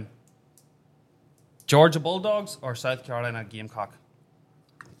going to win? Georgia Bulldogs or South Carolina Gamecock?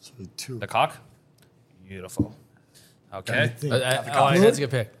 So two. The cock? Beautiful. I Okay. think. That's a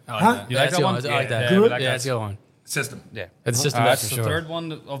good pick. I like Huh? that. You like That's that a one? good I like that. Yeah, we Good. like Yeah, that. that's a good one. System. Yeah. It's just a bet That's for the sure. third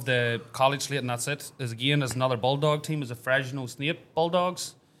one of the college slate, and that's it. Is another Bulldog team, is the Fresno State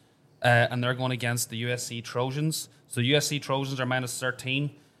Bulldogs, and they're going against the USC Trojans. So the USC Trojans are minus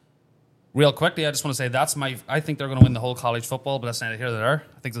 13. Real quickly, I just want to say I think they're going to win the whole college football, but that's neither here nor there.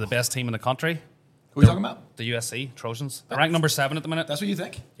 I think they're the best team in the country. Who are you talking about? The USC Trojans. They're ranked number 7 at the minute. That's what you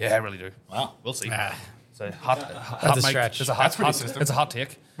think? Yeah, I really do. Wow. We'll see. Ah. It's a hot a mic. stretch. It's a That's pretty hot system. It's a hot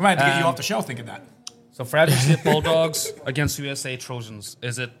take. We might have to get you off the show thinking that. So Fresno State Bulldogs against USA Trojans.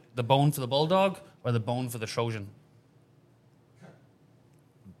 Is it the bone for the Bulldog or the bone for the Trojan?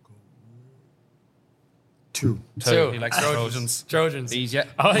 Two. Two. He likes the Trojans. Trojans. He's, yeah.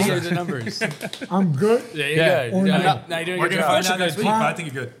 I like the numbers. I'm good. Yeah, you're Yeah. good. Or You're not. now you're doing We're a good gonna job. find out next week, but I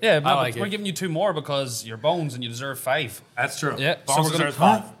think you're good. Yeah, but I like we're it. giving you 2 more because you're Bones and you deserve 5. That's true. Yeah, so Bones we're gonna- deserves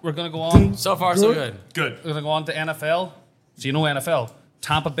 5. We're going to go on. So far, so good. Good. We're going to go on to NFL. So you know NFL.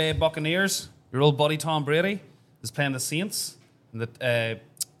 Tampa Bay Buccaneers. Your old buddy Tom Brady is playing the Saints. And the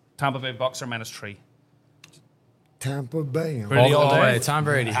Tampa Bay Bucks are minus 3. Tampa Bay. Brady All all the day. way. Tom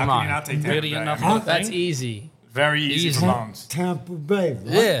Brady. How Come can on. you not take Tampa Brady Bay? and I nothing. mean, That's easy. very easy for Bones. Tampa Bay.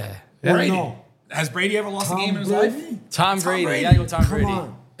 What? Yeah. Or Brady. no? Has Brady ever lost a Tom game in his Brady? life? Tom Brady. Brady. You gotta go Tom Come Brady.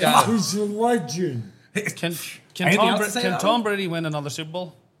 on. Got it. He's a legend. Can Anything Tom, else to say can about Tom him? Brady win another Super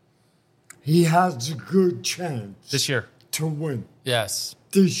Bowl He has a good chance this year? to win Yes,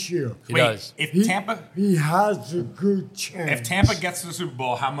 this year. he Wait, does. if He, Tampa he has a good chance. if Tampa gets to the Super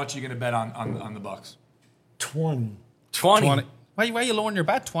Bowl, how much are you going to bet on the Bucks? 20. 20. Why are you lowering your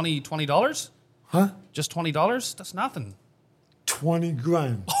bet? $20? Huh? Just $20? That's nothing. 20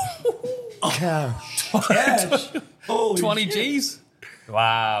 grand. Cash. Cash. Holy 20 G's?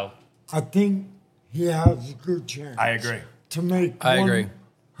 Wow. I think he has a good chance. I agree. To make I one- agree.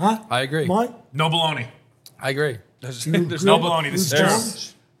 Huh? I agree. Mike? No baloney. I agree. There's You no agree no with baloney. This is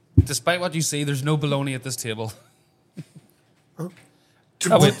Jones? Despite what you see, there's no baloney at this table.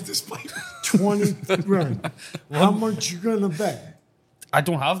 Twenty. wait. Despite 20 grand. How much you gonna bet? I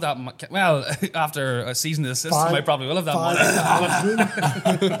don't have that much. Well, after a season of the system, I probably will have that money.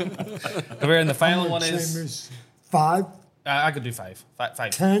 5,000? We're in the final one Same is... as 5, I could do 5.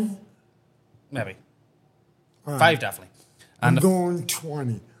 5. 10? Maybe. 5 definitely. I'm And the, going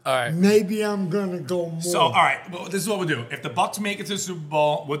 20. All right. Maybe I'm gonna go more. So, all right. Well, this is what we'll do. If the Bucks make it to the Super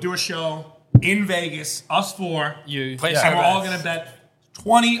Bowl, we'll do a show in Vegas, us 4, you... Place yeah. and we're all bets. going to bet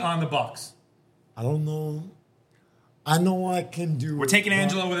 20 on the Bucks. I don't know. I know I can do We're it, taking but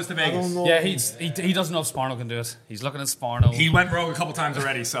Angelo with us to I Vegas. don't know. Yeah, he doesn't know if Sparno can do it. He's looking at Sparno. He went rogue a couple times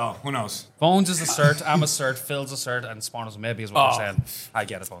already, so who knows? Bones is a cert, I'm a cert, Phil's a cert, and Sparno's maybe is what we're saying. I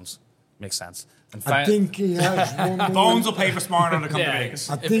get it, Bones. Makes sense. And I think he has one more. Bones will pay for Sparno to come to Yeah. Vegas.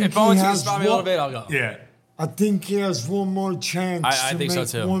 I If, think if Bones he can has spot me a little one- bit, I'll go. Yeah. I think he has one more chance I to think so make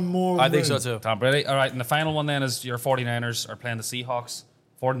too. one more I think so win. too. Tom Brady. All right, and the final one then is your 49ers are playing the Seahawks.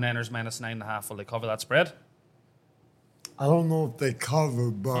 49ers minus 9.5. Will they cover that spread? I don't know if they cover,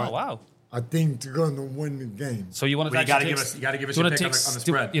 but Oh, wow. I think they're going to win the game. So you want to Well, you actually gotta take... you gotta give us do you your wanna pick on take the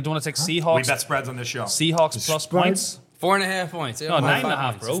do- spread. You don't want to take We Seahawks? bet spreads on this show. Seahawks plus spread? points? 4.5 points. No,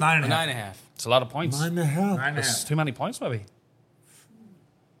 9.5, bro. It's 9.5. 9.5. It's a lot of points. 9.5. 9.5. It's too many points, maybe.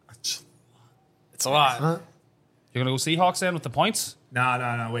 It's a lot. Huh? You're going to go Seahawks then with the points?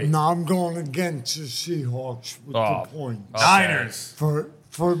 No, wait. No, I'm going against the Seahawks with Oh. the points. Niners.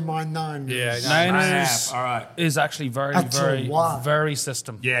 For my Niners. Yeah, Niners 9.5. All right. is actually very, That's a very, lot. very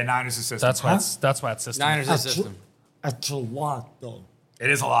system. Yeah, Niners is system. That's why it's system. Niners is That's, system. that's a lot, though. It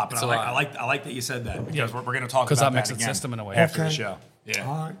is a lot, but It's a I lot. like that you said that because we're going to talk about 'Cause that makes it again system in a way. after the Okay. show. Yeah,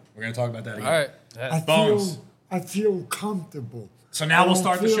 All right. we're going to talk about that again. All right. Yeah. I Bones. feel comfortable. So now we'll don't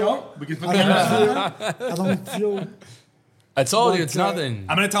start the feel- show. We can put the I cameras on. don't feel. I don't feel. I told you Like it's that. nothing.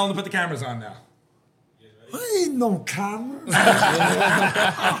 I'm going to tell them to put the cameras on now. Ain't no cameras. Wait,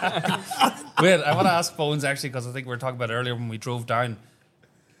 I want to ask Bones actually because I think we were talking about it earlier when we drove down.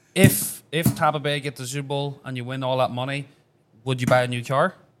 If Tampa Bay get the Super Bowl and you win all that money, would you buy a new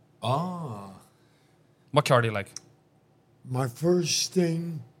car? Oh. What car do you like? My first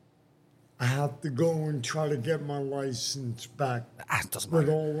thing, I have to go and try to get my license back It doesn't with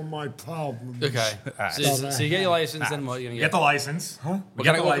matter. all of my problems. Okay. So you get your license, then what are you going to Get get? the license. Huh? What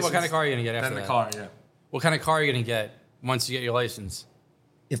kind of car are you going to get after Then the that? car, yeah. What kind of car are you going to get once you get your license?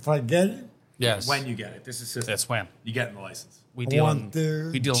 If I get it, Yes. When you get it. This is system. That's when. You get in the license. We I deal want on the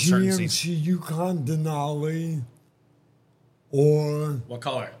we deal on certain seats. GMC Yukon Denali or What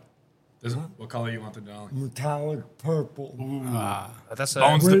color? What color you want the Denali? metallic purple That's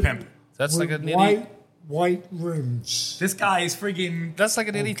Bones a, the With- pimp. that's like with an idiot. white rims. This guy is freaking. That's like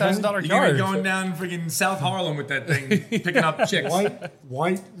an $80,000 You're car. gonna be going down freaking South Harlem with that thing, picking up chicks.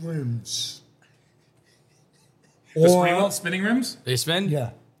 White rims. The spring wheel, spinning rims. They spin?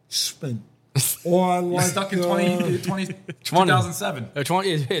 Yeah, spin. Or I You're like stuck in the, 2007.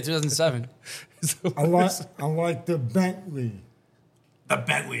 2007. I like the Bentley. The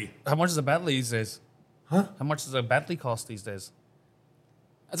Bentley. How much is a Bentley these days? Huh? How much does a Bentley cost these days?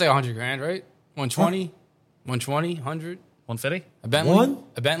 That's like 100 grand, right? 120? 120? 100? 150? A Bentley? One?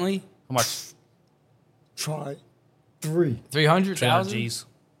 A Bentley? How much? Try 3. 300,000? G's.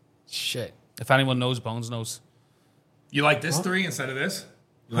 Shit. If anyone knows, Bones knows. You like this 3 instead of this?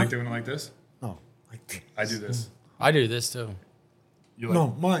 You like doing it like this? No, like I do this. I do this too. You like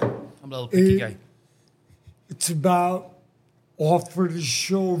no, mine. I'm a little picky Eh, guy. It's about offer the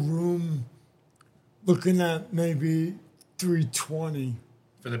showroom, looking at maybe 320.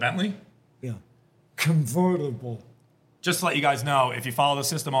 for the Bentley? Yeah, convertible. Just to let you guys know, if you follow the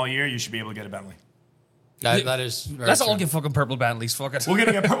system all year, you should be able to get a Bentley. That is very Let's true. all get fucking purple Bentleys. Fuck it. We're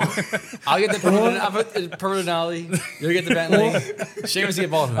gonna get. I'll get the purple Denali. You'll get the Bentley. Seamus get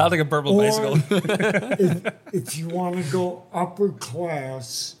both of I'll them. take a purple Or bicycle. if you want to go upper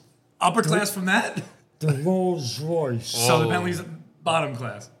class, Upper class from that? the Rolls Royce. So the Bentley's bottom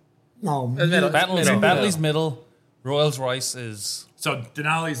class. No, Bentley's middle. Rolls Royce is So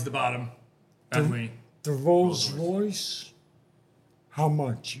Denali's the bottom. Bentley. the Rolls Royce. How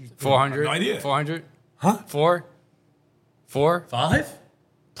much? You think? 400? No idea. 400? Huh? 4? 5?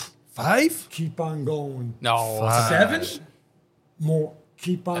 5? Keep on going. No. 7? More.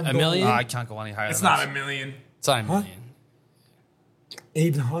 Keep on A going. million? I can't go any higher. It's than not that. a million. It's not a million.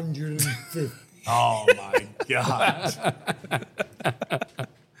 850. Oh my god!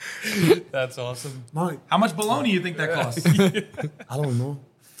 That's awesome. Mike, How much bologna you think that costs? I don't know.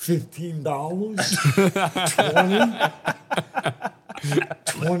 $15? 20?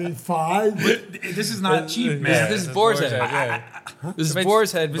 25? This is not cheap, man. This is Boar's Head. This is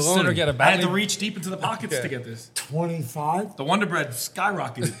Boar's Head. Consider Baloney. get a I had to Bentley. reach deep into the pockets to get this. 25? The Wonder Bread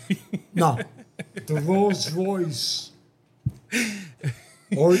skyrocketed. No. The Rolls Royce.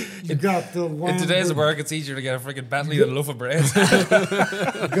 Or you got the In today's work, it's easier to get a freaking Bentley than a loaf of bread. You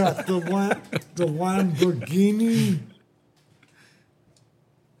got the Lamborghini.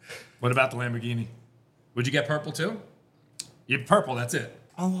 What about the Lamborghini? Would you get purple too? You have purple. That's it.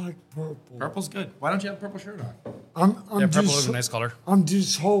 I like purple. Purple's good. Why don't you have a purple shirt on? I'm Yeah, purple just, is a nice color. I'm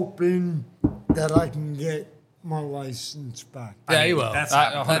just hoping that I can get my license back. Yeah, you will. That's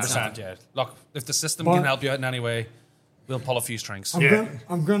Uh, that's 100%, yeah. Look, if the system But- can help you out in any way, we'll pull a few strings. Yeah.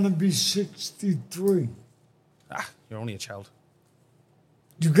 I'm gonna be 63. You're only a child.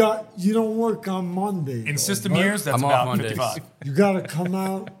 You don't work on Monday. in though, system right? years. That's I'm off about Mondays. 55. You gotta come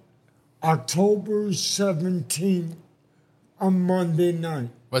out October 17th on Monday night.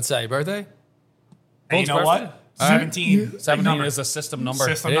 What's that, your birthday? And you know Bones what? birthday? 17. 17 number. is a system number.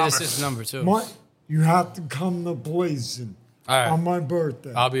 System It number. is his number too. What? You have to come to Blazing All right. on my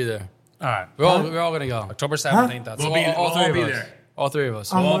birthday. I'll be there. All right. We're all gonna go. October 17th. That's We'll it. be- all we'll three all of be us. there. All three of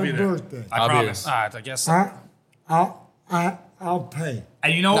us. on I'll my be there. birthday. I I'll be promise. All right. I guess. I'll pay.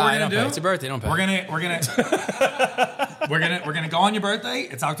 And you know what Nah, we're I don't gonna pay. do? It's your birthday. Don't pay. We're gonna go on your birthday.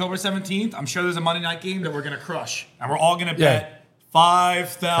 It's October 17th. I'm sure there's a Monday night game that we're gonna crush, and we're all gonna Yeah. bet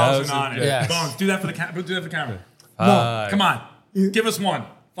 5,000 on it. Yes. Bones, do that for the do that for the camera. No, Come on, give us one.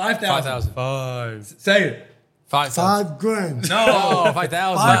 5,000. 5,000. Say it. 5,000. $5,000. No. Oh,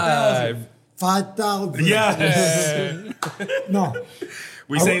 5,000. 5,000. 5,000. Yes. No.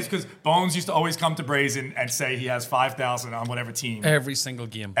 We say it's because Bones used to always come to Brazen and say he has 5,000 on whatever team Every single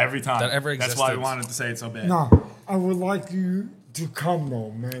game. every time. That ever That's existed. why we wanted to say it so bad. No. I would like you to come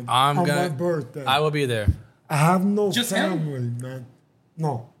though, man. I'm on gonna. my birthday. I will be there. I have no Just him? family, man. No.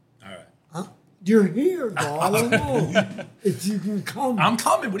 All right. You're here though. I don't know if you can come. I'm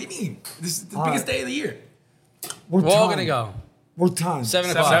coming. What do you mean? This is the All biggest right. day of the year. What We're all time? gonna go. What time? 7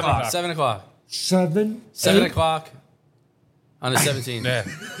 7 o'clock. o'clock. 7 o'clock. 7? 7 8? o'clock on the 17th. Yeah.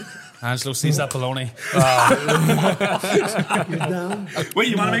 Angelo sees that baloney. You're down? Wait,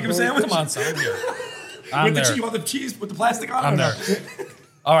 you want to make him a sandwich? Come on, son. I'm here. I'm With the there. cheese, you want the cheese with the plastic on it? I'm or there. not?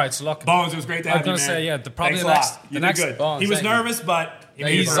 All right, so look. Bones, it was great to have I'm you, gonna man. say, yeah, probably Thanks the a lot. next- You the did next- good. Bones, He was thank you. nervous, but he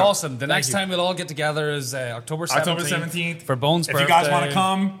made it He's work. awesome. The next time we'll all get together is October 17th. October 17th. For Bones' If birthday. you guys want to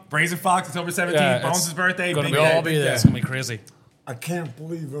come, Brazen Fox, October 17th, Yeah, Bones' it's birthday. gonna Big be day, all big be there. day. It's going to be crazy. I can't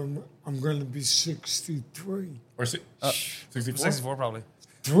believe I'm going to be 63. Or 64? 64 probably.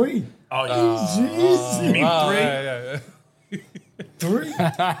 3? Oh, yeah. Easy, You easy. mean Oh, 3? yeah. 3?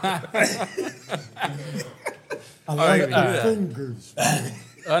 I like your fingers. I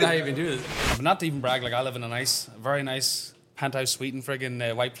don't know how you even do this. But not to even brag, like I live in a very nice penthouse suite in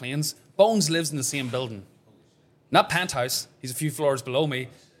friggin' White Plains. Bones lives in the same building. Not penthouse, he's a few floors below me.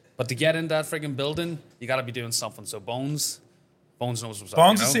 But to get in that friggin' building, you got to be doing something. So Bones knows what's up.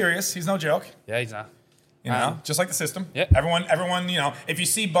 Bones you is know? serious. He's no joke. Yeah, he's not. You know, just like the system. Yeah. Everyone, you know, if you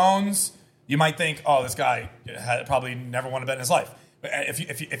see Bones, you might think, oh, this guy had probably never won a bet in his life. But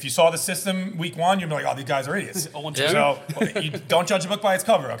if you saw the system week one, you'd be like, oh, these guys are idiots. Oh, and Yeah. two. So you don't judge a book by its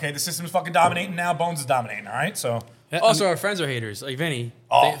cover, okay? The system's fucking dominating now. Bones is dominating, all right? So Yeah, Also, our friends are haters. Like Vinny.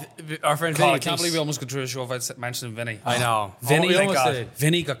 Oh. Our friend God, Vinny. I can't believe we almost got through a show without mentioning Vinny. I know. Vinny, we thank almost God. did.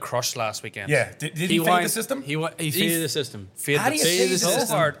 Vinny got crushed last weekend. yeah, did he fade the system? He faded the system. Faded How do you the fade the so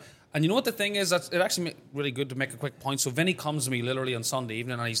system? hard. And you know what the thing is? That's it actually really good to make a quick point. So Vinny comes to me literally on Sunday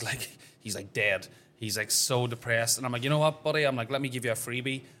evening and he's like dead. He's like so depressed. And I'm like, you know what, buddy? I'm like, let me give you a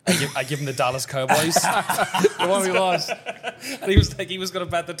freebie. I give him the Dallas Cowboys. The one we lost. And he was like, he was going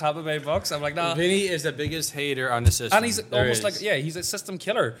to bet the Tampa Bay Bucks. I'm like, nah. Vinny is the biggest hater on the system. And he's There almost is. like, yeah, he's a system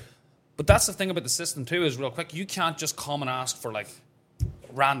killer. But that's the thing about the system too, is real quick, you can't just come and ask for like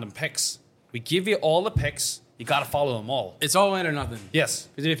random picks. We give you all the picks, you gotta follow them all. It's all in or nothing. Yes.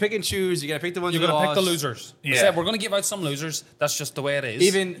 Because if you pick and choose, you got to pick the ones You're you gonna pick lost. the losers. Yeah. Yeah. We're gonna give out some losers. That's just the way it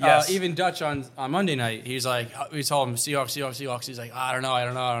is. Yes. Even Dutch on Monday night, he's like, we told him Seahawks. He's like, I don't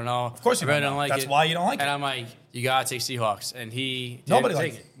know. Of course you really don't know. like That's it. why you don't like and it. I'm like, you gotta take Seahawks, and he Nobody didn't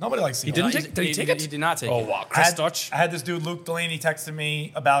likes take it. Nobody likes He didn't Seahawks. take- did he take it? He did not take Oh it. wow, I Chris had, Dutch. I had this dude, Luke Delaney, texting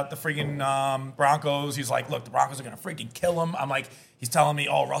me about the freaking Broncos. He's like, look, the Broncos are going to freaking kill him. I'm like, he's telling me,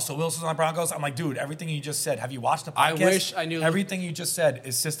 oh, Russell Wilson's on the Broncos. I'm like, dude, everything you just said, have you watched the podcast? I wish I knew- Everything you just said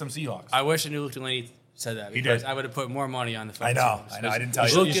is System Seahawks. I wish I knew Luke Delaney said that He because did. I would have put more money on the. I know. Seahawks. I didn't tell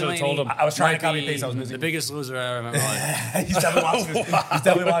you. Luke You should've Delaney told him. I was trying to might copy and be paste. I was busy. the biggest loser I ever met in my life. He's definitely watching this. He's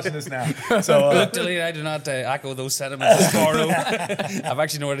definitely watching this now. So Look, Delaney, I do not echo those sentiments, Carlo. I've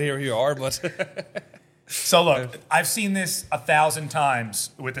actually nowhere to hear who you are, but So look, I've seen this 1,000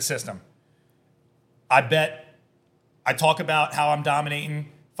 times with the system. I bet I talk about how I'm dominating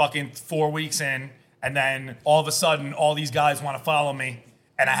fucking 4 weeks in, and then all of a sudden, all these guys want to follow me,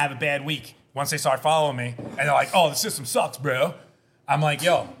 and I have a bad week once they start following me, and they're like, "Oh, the system sucks, bro." I'm like,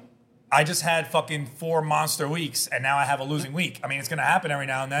 "Yo, I just had fucking 4 monster weeks, and now I have a losing week. I mean, it's gonna happen every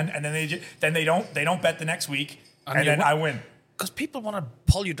now and then they don't bet the next week, and you then win. I win." because people want to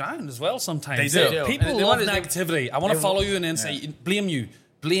pull you down as well sometimes. They do. People And they love want to- negativity. I want to follow you and then say, blame you.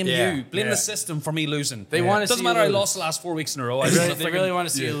 Blame Yeah. you. Blame Yeah. the system for me losing. They want to Doesn't see matter. you I lose. lost the last 4 weeks in a row. They really want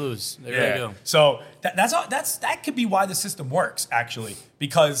to see you lose. They really do. So that could be why the system works actually,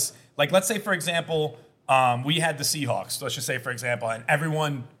 because like let's say for example, we had the Seahawks. Let's just say for example, and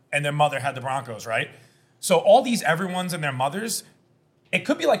everyone and their mother had the Broncos, right? So all these everyone's and their mothers, it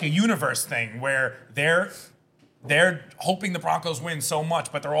could be like a universe thing where they're hoping the Broncos win so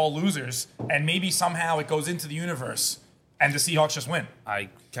much, but they're all losers, and maybe somehow it goes into the universe. and the Seahawks just win. I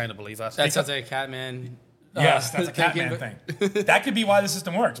kind of believe that. That sounds like a Catman. Yes, that's a Catman thing. That could be why the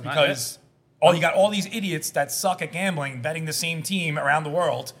system works, because you got all these idiots that suck at gambling betting the same team around the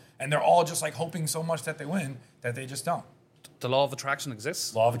world, and they're all just like hoping so much that they win that they just don't. The law of attraction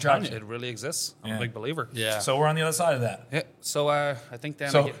exists. Law of attraction. It really exists. I'm Yeah. a big believer. Yeah. So we're on the other side of that. Yeah. So I think then.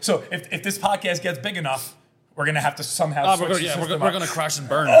 So if this podcast gets big enough, we're gonna have to somehow. Oh, switch we're the system going up. to crash and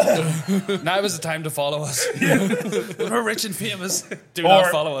burn. Now is the time to follow us. We're rich and famous. Do not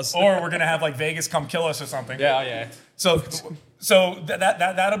follow us. Or we're gonna have like Vegas come kill us or something. yeah. So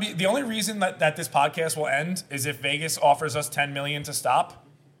that'll be the only reason that this podcast will end is if Vegas offers us $10 million to stop,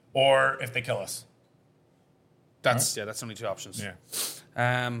 or if they kill us. That's only two options. Yeah.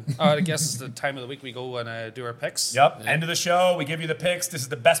 All right, I guess it's the time of the week we go and do our picks. Yep. End of the show. We give you the picks. This is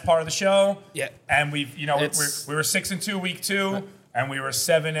the best part of the show. Yeah. And we were 6-2 week 2, and we were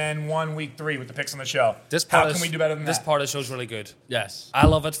 7-1 week 3 with the picks on the show. How can we do better than this that? part of the show's really good. Yes. I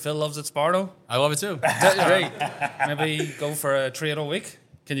love it. Phil loves it. Sparrow. I love it too. Great. Maybe go for a trade a week.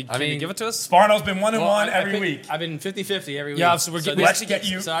 Can you give it to us? Sparno's been 1-1 every week. I've been 50-50 every week. Yeah, so we actually get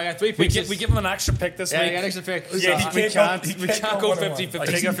you. So I got 3 We picks. give him an extra pick this Yeah, week. I got an extra pick. Yeah, We he can't go 1-1. 50-50. I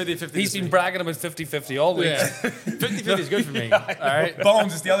can't go 50-50 He's this been week. bragging about 50-50 all week. Yeah. 50-50 is good for me. All right.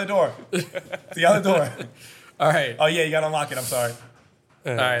 Bones, it's the other door. The other door. All right. Oh, yeah, you got to unlock it. I'm sorry.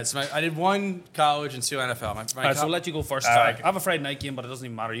 All right. So I did 1 college and 2 NFL. All right, so we'll let you go first. All right. I have a Friday night game, but it doesn't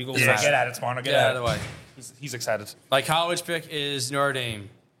even matter. You go Yeah, first. get at it, Sparno. Get Get out at of it. the way. He's excited. My college pick is Notre Dame.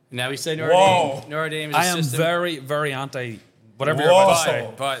 Now we say Notre Whoa. Dame. Notre Dame is a I am system. very, very anti whatever you're Whoa. about to say.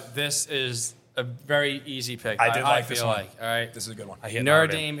 But this is a very easy pick. I did like feel this one. like. All right. This is a good one. I hit Notre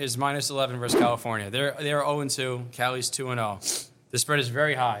Dame is -11 versus California. They're 0-2. Cali's 2-0. The spread is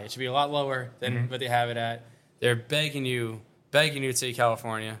very high. It should be a lot lower than what they have it at. They're begging you to take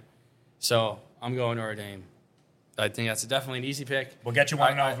California. So I'm going Notre Dame. I think that's definitely an easy pick. We'll get you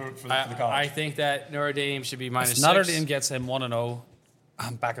 1-0 for the I college. think that Notre Dame should be -6. If Notre Dame gets him 1-0,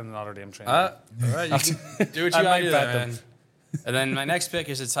 I'm back in the Notre Dame train. All right, you can do what you I gotta might do, bet man. them. And then my next pick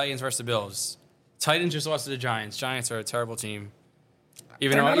is the Titans versus the Bills. Titans just lost to the Giants. Giants are a terrible team.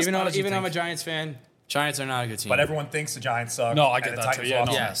 Even They're though not as bad as you I'm a think. Giants fan, Giants are not a good team. But everyone thinks the Giants suck. No, I and get the that too. Titans Yeah,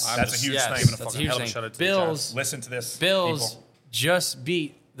 lost. no. Yes. I'm That's just a huge yes, thing. giving a that's a fucking huge hell of a thing. shout out to the Bills Listen to this. Bills people. just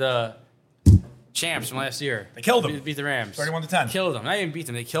beat the champs from last year. They killed them. Beat the Rams. 31-10. Killed them. Not even beat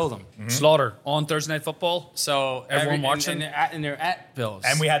them. They killed them. Slaughter on Thursday Night Football. So Everyone watching? and they're at Bills.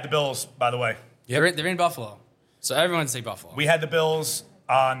 And we had the Bills, by the way. they're in Buffalo. So everyone say Buffalo. We had the Bills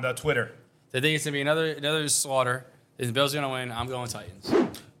on the Twitter. They think it's gonna be another slaughter. If the Bills are gonna win, I'm going Titans.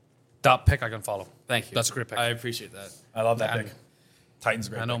 That pick I can follow. Thank you. That's a great pick. I appreciate that. I love that Yeah. pick. Titans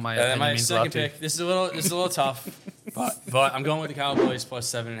are great. I know pick. my And then opinion my means a lot second to you. pick. This is a little tough, but I'm going with the Cowboys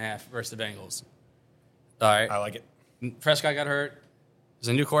plus+7.5 versus the Bengals. All right. I like it. Prescott got hurt. There's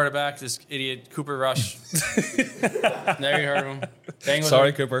a new quarterback. This idiot Cooper Rush. There you heard him. Bengals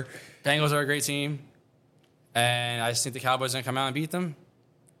Sorry, Cooper. Bengals are a great team, and I just think the Cowboys are gonna come out and beat them.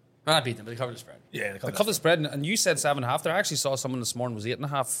 Well, not beat them, but they cover the spread. Yeah, I cover the spread, and you said 7.5. There, I actually saw someone this morning was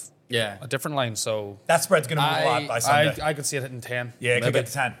 8.5. Yeah. A different line, so that spread's going to move a lot by Sunday. I could see it hitting 10. Yeah, it could Maybe. get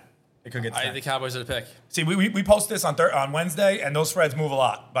to 10. It could get to 10. The Cowboys are the pick. See, we post this on Wednesday, and those spreads move a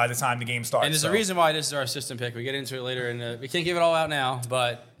lot by the time the game starts. And there's a reason why this is our system pick. We get into it later, and we can't give it all out now,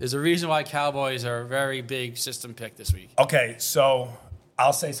 but there's a reason why Cowboys are a very big system pick this week. Okay, so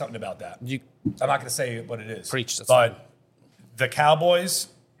I'll say something about that. You I'm not going to say what it is. Preach, that's but fine. the Cowboys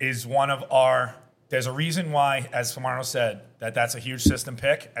is one of our. There's a reason why, as Samarno said, that's a huge system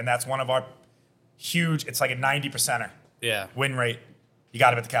pick, and that's one of our huge. It's like a 90%er Yeah. win rate. You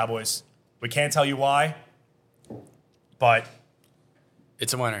got to bet the Cowboys. We can't tell you why, but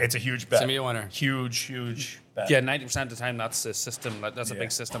It's a winner. it's a huge bet. It's going to be a winner. Huge bet. Yeah, 90% of the time that's a system. That's a Yeah.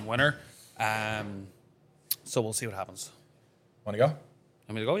 big system winner. So we'll see what happens. Want to go? Want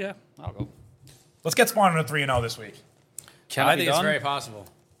me to go? Yeah, I'll go. Let's get Spawn on a 3-0 this week. Can I it be think it's done? very possible.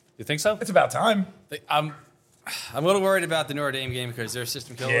 You think so? It's about time. I'm a little worried about the Notre Dame game because they're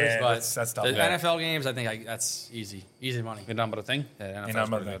system killers, Yeah, but that's tough. the Yeah. NFL games, I think that's easy money. You're done with a thing? Yeah, You NFL's know,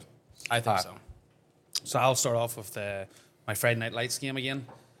 pretty another good. I think so. So I'll start off with my Friday Night Lights game again.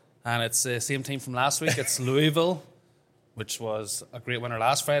 And it's the same team from last week. It's Louisville, which was a great winner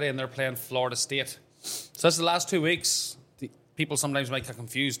last Friday, and they're playing Florida State. So that's the last 2 weeks. People sometimes might get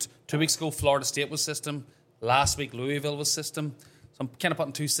confused. 2 weeks ago, Florida State was system. Last week, Louisville was system. So I'm kind of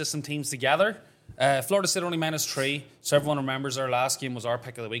putting two system teams together. Florida State only -3. So everyone remembers our last game was our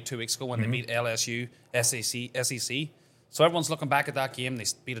pick of the week 2 weeks ago when they beat LSU, SEC. So everyone's looking back at that game. They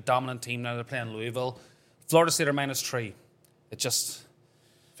beat a dominant team. Now they're playing Louisville. Florida State are -3. It just...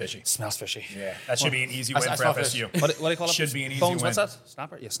 Fishy. Smells fishy. Yeah, that should be an easy win for smell FSU. What do you call it? Should be an easy Bones, win. what's that?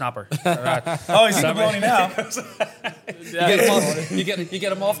 Snapper? Yeah, snapper. All right. Oh, he's eating bologna now. You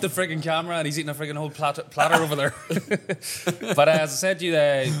get him off the friggin' camera and he's eating a friggin' whole platter over there. But as I said to you,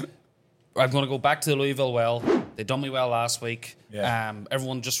 I'm going to go back to the Louisville well. They done me well last week. Yeah.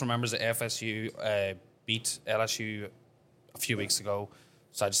 Everyone just remembers that FSU beat LSU a few weeks ago.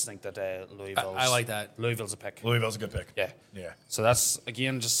 So I just think that Louisville's... I like that. Louisville's a pick. Louisville's a good pick. Yeah. Yeah. So that's,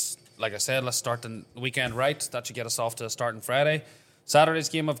 again, just like I said, let's start the weekend right. That should get us off to a starting Friday. Saturday's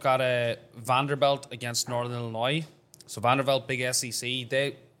game, I've got Vanderbilt against Northern Illinois. So Vanderbilt, big SEC.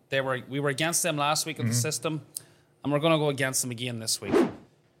 We were against them last week in the system, and we're going to go against them again this week.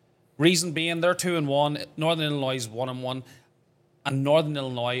 Reason being, they're 2-1. Northern Illinois is 1-1, and Northern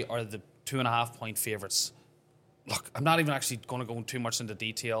Illinois are the 2.5-point favorites. Look, I'm not even actually going to go too much into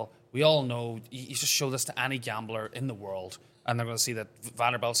detail. We all know, you just show this to any gambler in the world, and they're going to see that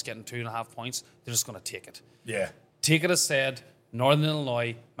Vanderbilt's getting 2.5 points. They're just going to take it. Yeah. Take it as said, Northern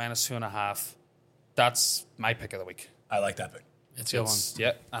Illinois minus 2.5. That's my pick of the week. I like that pick. It's a good one.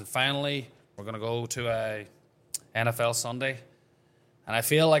 Yeah, and finally, we're going to go to a NFL Sunday. And I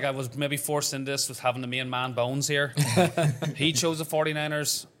feel like I was maybe forced into this with having the main man Bones here. He chose the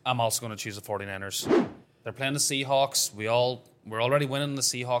 49ers. I'm also going to choose the 49ers. They're playing the Seahawks. We're already winning the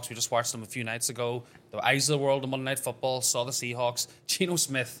Seahawks. We just watched them a few nights ago. The eyes of the world on Monday Night Football saw the Seahawks. Geno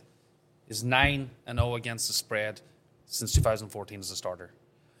Smith is 9-0 against the spread since 2014 as a starter.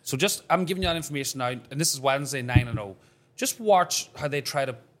 So I'm giving you that information now, and this is Wednesday, 9-0. Just watch how they try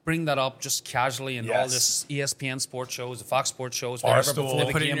to bring that up just casually in all this ESPN sports shows, the Fox sports shows, whatever, Barstool. before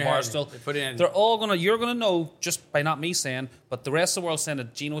the Put it in game, your head. Barstool. They put it in. They're all you're gonna know just by not me saying, but the rest of the world saying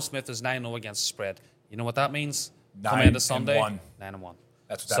that Geno Smith is 9-0 against the spread. You know what that means? Come into Sunday, 9-1. 9-1.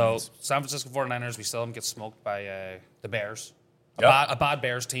 That's what that so means. San Francisco 49ers, we still haven't get smoked by the Bears. Yep. A bad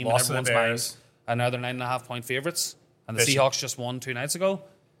Bears team Lost in to the everyone's Bears. mind. And now they're 9.5-point favorites. And the Fishy. Seahawks just won 2 nights ago.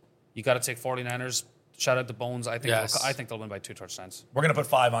 You got to take 49ers. Shout out to Bones. I think they'll win by 2 touchdowns. We're going to put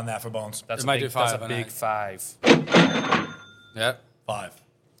 5 on that for Bones. That's They a might big, do 5 that's a on big that. 5. Yeah. 5.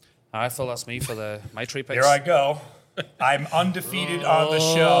 All right, Phil, that's me for my 3 picks. Here I go. I'm undefeated on the A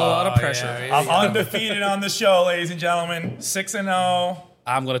show. lot of pressure. yeah. I'm undefeated on the show, ladies and gentlemen. 6-0.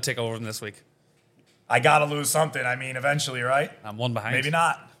 I'm going to take over from this week. I got to lose something. I mean, eventually, right? I'm 1 behind. Maybe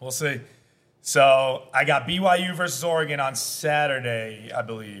not. We'll see. So I got BYU versus Oregon on Saturday, I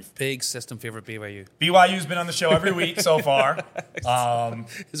believe. Big system favorite BYU. BYU's been on the show every week so far.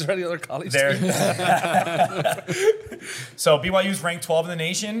 Is there any other college? There. So BYU's ranked 12 in the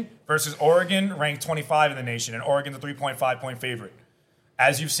nation versus Oregon ranked 25 in the nation, and Oregon's a 3.5-point favorite.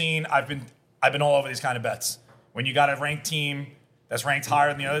 As you've seen, I've been all over these kind of bets. When you got a ranked team that's ranked higher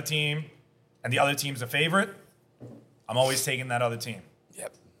than the other team, and the other team's a favorite, I'm always taking that other team.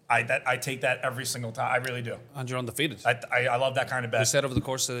 Yep. I take that every single time. I really do. And you're undefeated. I love that kind of We bet. said over the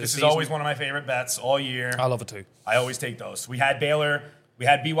course of the This is season. always one of my favorite bets all year. I love it too. I always take those. We had Baylor. We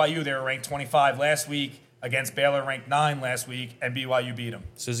had BYU. They were ranked 25 last week against Baylor, ranked 9 last week, and BYU beat them.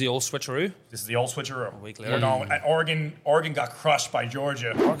 So is the old switcheroo? This is the old switcheroo. week later. We're going, and Oregon got crushed by Georgia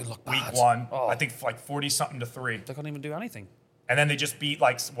Oregon looked week bad. 1. Oh. I think like 40-something to 3. They couldn't even do anything. And then they just beat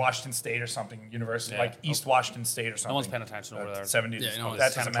like Washington State or something, University, Yeah. like East Washington State or something. No one's paying attention over there. 70. Yeah, no one's-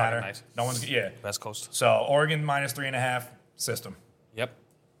 that 10 doesn't o'clock at matter. night. No one's, yeah. West Coast. So Oregon minus 3.5 system. Yep.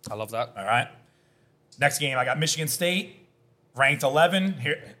 I love that. All right. Next game, I got Michigan State, ranked 11.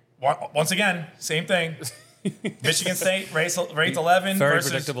 Here, once again, same thing. Michigan State ranked 11 Very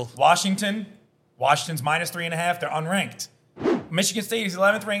versus predictable. Washington. Washington's minus 3.5. They're unranked. Michigan State is the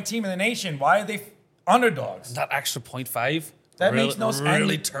 11th ranked team in the nation. Why are they underdogs? That extra 0.5 That makes no sense.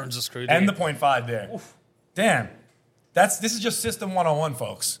 really turns the screw. And the 0.5 there. Damn. This is just system 101,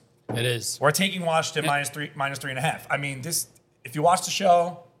 folks. It is. We're taking Washington minus 3.5. I mean, this. If you watch the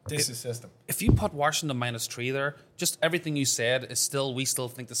show, this is system. If you put Washington -3 there, just everything you said is we still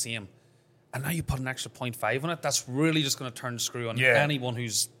think the same. And now you put an extra 0.5 on it, that's really just going to turn the screw on Yeah. anyone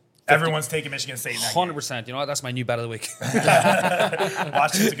who's Everyone's taking Michigan State in that game. 100%. You know what? That's my new bet of the week.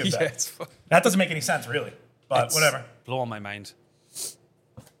 Washington's a good bet. it's That doesn't make any sense, really. But whatever. blowing my mind.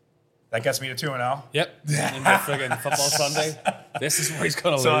 That gets me to 2-0. Yep. In the friggin' football Sunday. This is where he's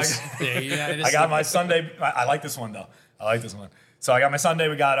going to So lose. I got my Sunday. I like this one, though. I like this one. So I got my Sunday.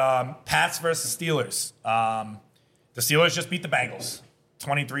 We got Pats versus Steelers. The Steelers just beat the Bengals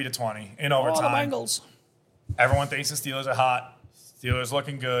 23-20 in overtime. Bengals. Everyone thinks the Steelers are hot. Steelers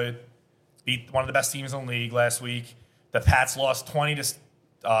looking good. Beat one of the best teams in the league last week. The Pats lost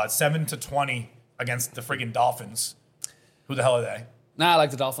 7-20 against the friggin' Dolphins. Who the hell are they? Nah, I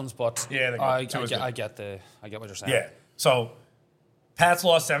like the Dolphins, but Yeah, they're good. I Two is good. get what you're saying. Yeah. So Pats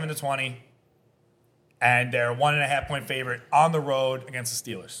lost 7-20, and they're 1.5-point favorite on the road against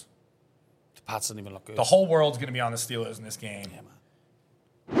the Steelers. The Pats didn't even look good. The whole world's going to be on the Steelers in this game.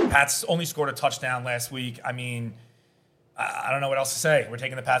 Pats only scored a touchdown last week. I mean, I don't know what else to say. We're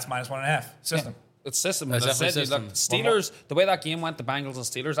taking the Pats minus 1.5. System. It's system. That's As I definitely said, system. look, Steelers, the way that game went, the Bengals and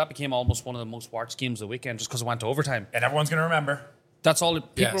Steelers, that became almost one of the most watched games of the weekend just because it went to overtime. And everyone's going to remember. That's all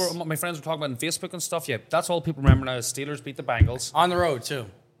people. Yes. My friends were talking about on Facebook and stuff. Yeah, that's all people remember now. Is Steelers beat the Bengals On the road, too.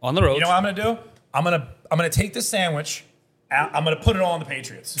 on the road. You know what I'm going to do? I'm going to take this sandwich. I'm going to put it all on the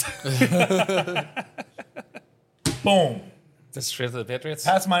Patriots. Boom. That's straight to the Patriots.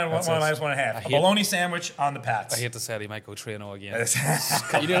 Pats minus That's it. 1.5. A hate- bologna sandwich on the Pats. I hate to say it, he might go 3-0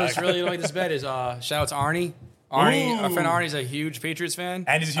 again. You know what's really like this bet is shout out to Arnie. Arnie, our friend Arnie's a huge Patriots fan.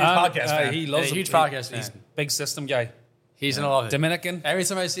 And he's a huge podcast fan. He loves He's a huge it. podcast He's fan. big system guy. He's gonna love it. Dominican. Every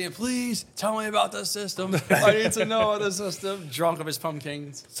time I see him, please tell me about the system. I need to know the system. Drunk of his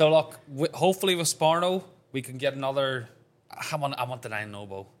pumpkins. So look, hopefully with Sparno, we can get another. I want the 9-0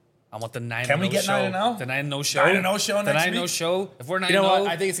 bow. I want the 9-0 Can we get show. 9-0? The 9-0 show. 9-0 show The next 9-0 week? show. If we're 9-0, You know what?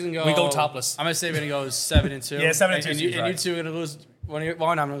 I think it's gonna go. we go topless. I'm gonna say we're gonna go 7-2. Yeah, 7-2 And seems you right. two are gonna lose one.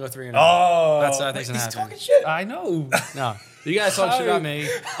 I'm gonna go 3-0. Oh. That's what I think's gonna he's happen. talking shit. I know. No, you guys talk shit about me.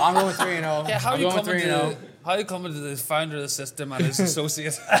 I'm going 3-0. Yeah, how I'm you going coming 3-0. to? How you coming to the founder of the system and his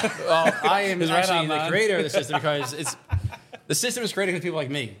associate? Well, I am He's right actually on, the man. creator of the system because the system is created with people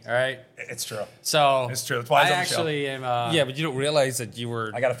like me. All right, It's true. so It's true. That's why he's I on the show. actually am. Yeah, but you don't realize that you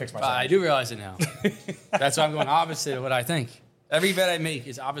were. I got to fix myself. I do realize it now. That's why I'm going opposite of what I think. Every bet I make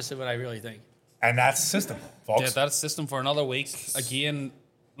is opposite of what I really think. And that's the system, folks. Yeah, that's system for another week. Again,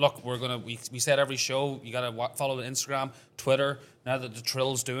 look, we said every show, you got to follow the Instagram, Twitter. Now that the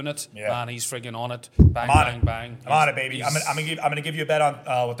Trill's doing it, Yeah. man, he's friggin' on it. Bang, I'm on bang, it. bang. I'm on it, baby. I'm gonna give you a bet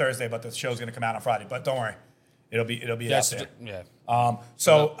on Thursday, but the show's gonna come out on Friday. But don't worry, it'll be out there. Yeah.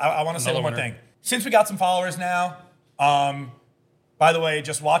 So I want to say one more winner. thing. Since we got some followers now, by the way,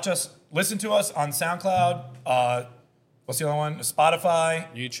 just watch us, listen to us on SoundCloud. What's the other one? Spotify,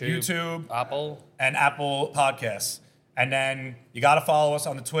 YouTube, Apple. and Apple Podcasts. And then you got to follow us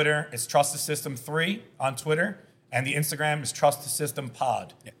on the Twitter. It's Trust the System 3 on Twitter. And the Instagram is Trust the System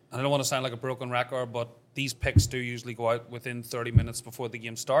Pod. I don't want to sound like a broken record, but these picks do usually go out within 30 minutes before the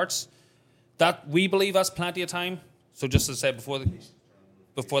game starts. That we believe that's plenty of time. So just to say before the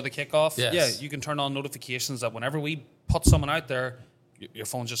kickoff, Yes. yeah, you can turn on notifications that whenever we put someone out there, your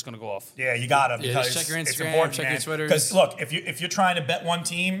phone's just going to go off. Yeah, you got to. Yeah, because just check your it's Instagram, important, check your man. Twitters. Because look, if you're trying to bet one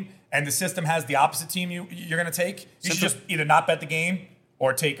team and the system has the opposite team you're going to take, you should just either not bet the game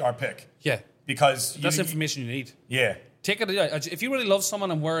or take our pick. Yeah. Because That's information you need. Yeah. Take it. If you really love someone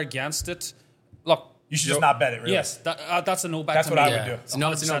and we're against it, look. You should just not bet it, really. Yes, that's a no bet. That's to what me. I would do. It's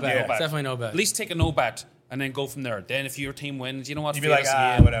no bet. Yeah. It's definitely no bet. At least take a no bet and then go from there. Then if your team wins, you know what? You'd be like,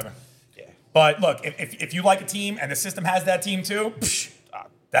 whatever. Yeah. But look, if you like a team and the system has that team too,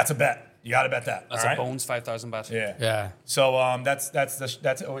 that's a bet. You got to bet that. That's all a right? Bones 5,000 bet. Yeah. So that's.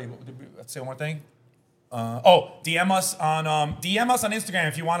 Oh wait, let's say one more thing. DM us on Instagram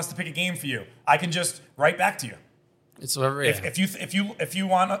if you want us to pick a game for you. I can just write back to you. It's whatever. Yeah. If you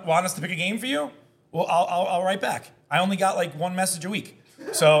want us to pick a game for you, well, I'll write back. I only got like one message a week,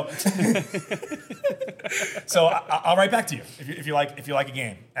 so I'll write back to you if you like a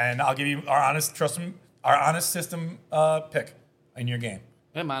game, and I'll give you our honest system pick in your game.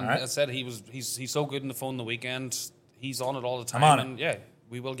 Yeah, man. All right. I said he's so good in the phone the weekend. He's on it all the time. I'm on it. And yeah,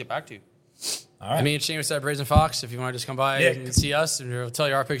 we will get back to you. All right, Me and Shane was at Brazen Fox. If you want to just come by Yeah. and see us, and we'll tell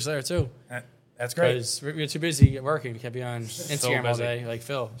you our picks there too. that's great. Because we're too busy working. We can't be on Instagram all busy. day like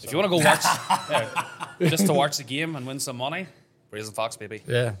Phil. If you want to go watch, just to watch the game and win some money, Brazen Fox, baby.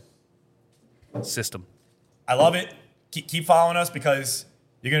 Yeah. System. I love it. Keep following us because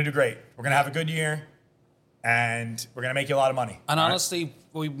you're gonna do great. We're gonna have a good year, and we're gonna make you a lot of money. And all right? honestly,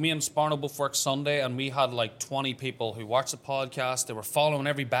 me and Sparno both worked Sunday, and we had like 20 people who watched the podcast. They were following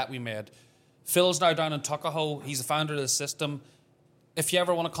every bet we made. Phil's now down in Tuckahoe. He's the founder of the system. If you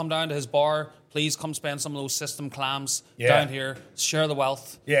ever want to come down to his bar, please come spend some of those system clams down here. Share the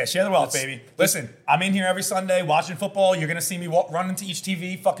wealth. Yeah, share the wealth, baby. Listen, I'm in here every Sunday watching football. You're going to see me running to each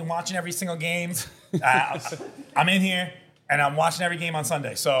TV, fucking watching every single game. I'm in here, and I'm watching every game on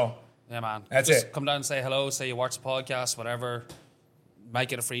Sunday. So, Yeah, man. That's Just it. come down and say hello, say you watch the podcast, whatever. Might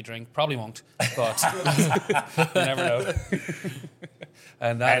get a free drink. Probably won't, but you never know.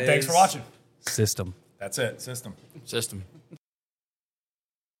 And and thanks for watching. System. That's it, system. System.